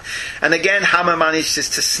for that. And again, Hammer manages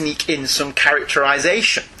to sneak in some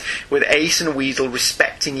characterisation, with Ace and Weasel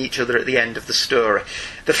respecting each other at the end of the story.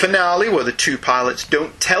 The finale, where the 2 pilots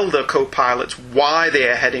don't tell their co-pilots why they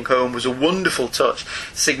are heading home, was a wonderful touch,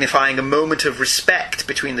 signifying a moment of respect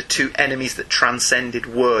between the 2 enemies that transcended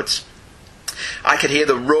words. I could hear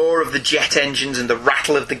the roar of the jet engines and the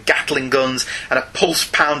rattle of the Gatling guns and a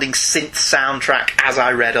pulse-pounding synth soundtrack as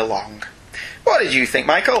I read along. What did you think,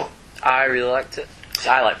 Michael? I really liked it.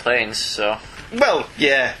 I like planes, so... Well,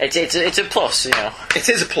 yeah. It's a plus, you know. It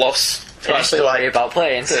is a plus. To actually like about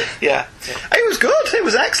planes. Yeah. It was good. It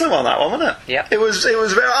was excellent on that one, wasn't it? Yeah. It was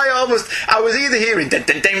very... I was either hearing ding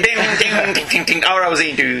ding ding ding ding ding ding ding, or I was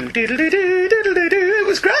hearing do do do do do do do do. It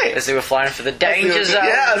was great. As they were flying for the danger zone.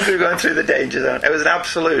 Yeah, as we were going through the danger zone. It was an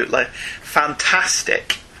absolutely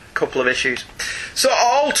fantastic couple of issues. So,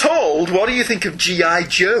 all told, what do you think of G.I.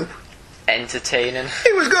 Joe? Entertaining.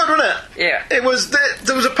 It was good, wasn't it? Yeah. It was.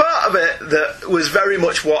 There was a part of it that was very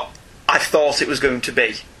much what I thought it was going to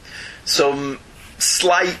be. Some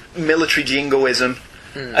slight military jingoism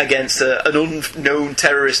against an unknown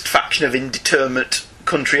terrorist faction of indeterminate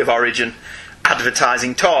country of origin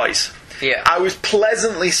advertising toys. Yeah. I was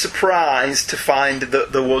pleasantly surprised to find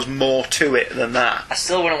that there was more to it than that. I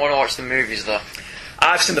still wouldn't want to watch the movies, though.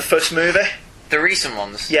 I've seen the first movie. The recent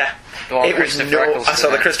ones? Yeah. The one it was I saw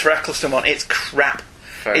the Christopher Eccleston one. It's crap.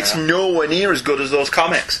 It's nowhere near as good as those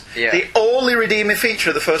comics. Yeah. The only redeeming feature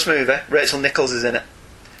of the first movie, Rachel Nichols is in it.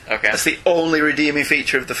 Okay. That's the only redeeming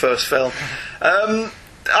feature of the first film.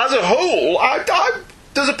 As a whole,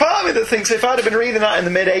 there's a part of me that thinks if I'd have been reading that in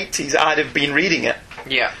the mid-80s, I'd have been reading it.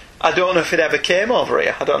 Yeah. I don't know if it ever came over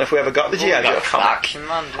here. I don't know if we ever got the G.I. Joe comic. Action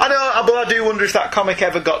Man, I know, but I do wonder if that comic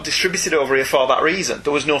ever got distributed over here for that reason.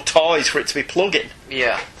 There was no toys for it to be plugging.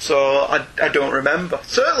 Yeah. So I don't remember.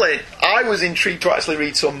 Certainly, I was intrigued to actually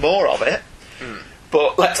read some more of it.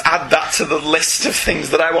 But let's add that to the list of things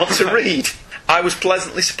that I want to read. I was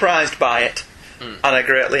pleasantly surprised by it, and I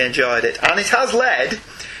greatly enjoyed it. And it has led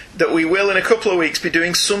that we will, in a couple of weeks, be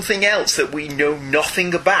doing something else that we know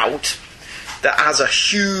nothing about, that has a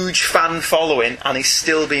huge fan following and is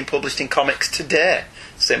still being published in comics today,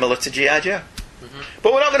 similar to G.I. Joe.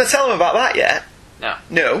 But we're not going to tell them about that yet.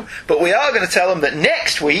 No, but we are going to tell them that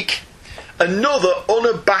next week, another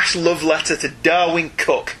unabashed love letter to Darwin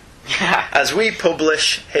Cook. As we cover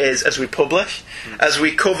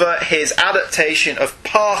his adaptation of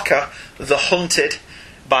Parker the Hunted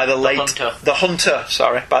by the late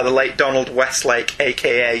by the late Donald Westlake,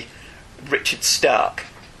 aka Richard Stark.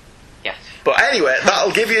 Yes. But anyway,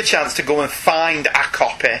 that'll give you a chance to go and find a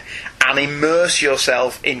copy and immerse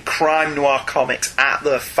yourself in crime noir comics at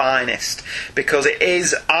their finest, because it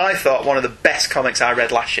is, I thought, one of the best comics I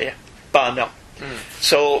read last year, bar none.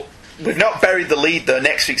 So we've not buried the lead though.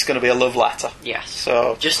 Next week's going to be a love letter. Yes.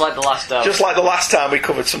 So just like the last time. Just like the last time we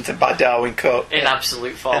covered something by Darwin Cook. In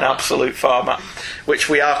absolute format. Which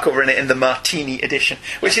we are covering it in the Martini edition,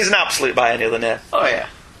 which is an absolute by any other name. Oh yeah.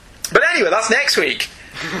 But anyway, that's next week.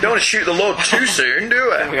 Don't want to shoot the load too soon, do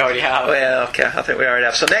we? We already have. Oh, yeah, okay, I think we already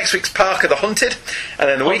have. So next week's Parker the Hunted, and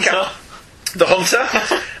then the week after the Hunter,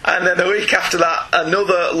 and then the week after that,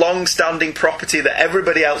 another long-standing property that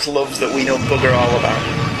everybody else loves that we know bugger all about.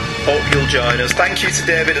 Hope you'll join us. Thank you to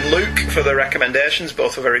David and Luke for the recommendations.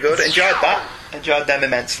 Both were very good. Enjoyed that. Enjoyed them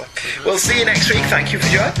immensely. We'll see you next week. Thank you for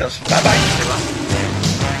joining us. Bye-bye.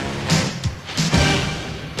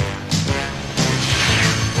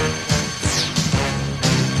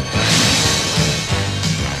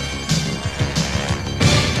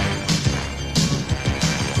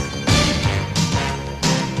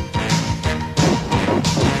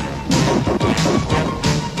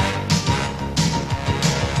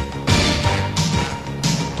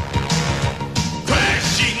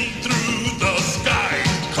 Crashing through the sky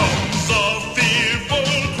comes a fearful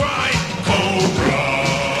cry.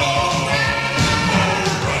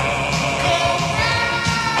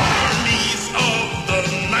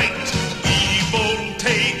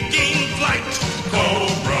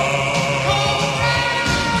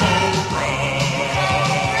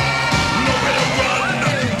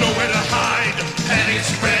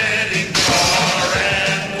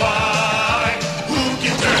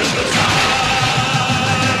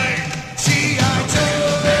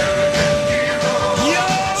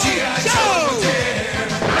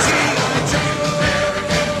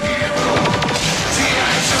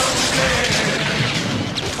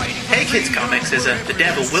 is the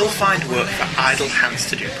devil will find work for idle hands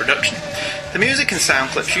to do production. The music and sound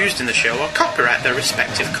clips used in the show are copyright their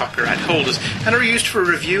respective copyright holders and are used for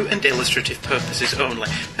review and illustrative purposes only,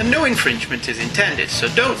 and no infringement is intended, so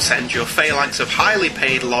don't send your phalanx of highly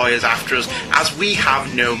paid lawyers after us, as we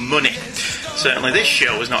have no money. Certainly this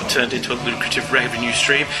show has not turned into a lucrative revenue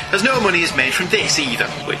stream, as no money is made from this either,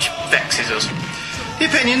 which vexes us. The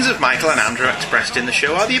opinions of Michael and Andrew expressed in the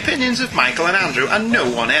show are the opinions of Michael and Andrew and no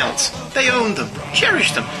one else. They own them,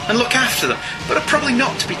 cherish them, and look after them, but are probably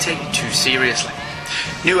not to be taken too seriously.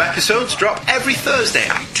 New episodes drop every Thursday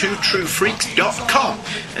at twotruefreaks.com,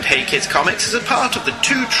 and Hey Kids Comics is a part of the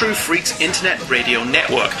Two True Freaks Internet Radio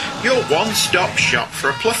Network, your one-stop shop for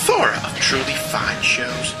a plethora of truly fine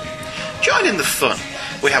shows. Join in the fun.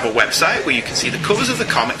 We have a website where you can see the covers of the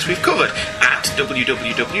comics we've covered at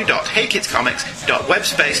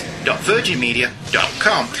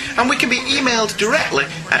www.heykidscomics.webspace.virginmedia.com, and we can be emailed directly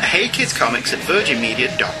at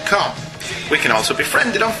heykidscomics@virginmedia.com. We can also be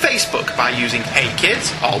friended on Facebook by using Hey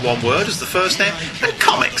Kids, all one word, as the first name, and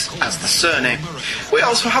Comics as the surname. We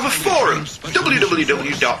also have a forum,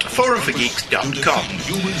 www.forumforgeeks.com.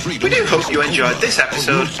 We do hope you enjoyed this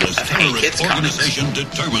episode of Hey Kids Comics. Organization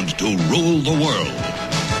determined to rule the world.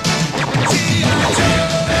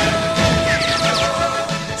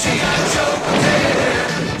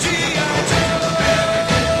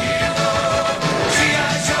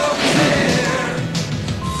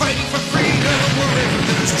 Fighting for freedom wherever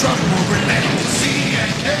there's trouble, relentless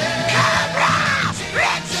C&K.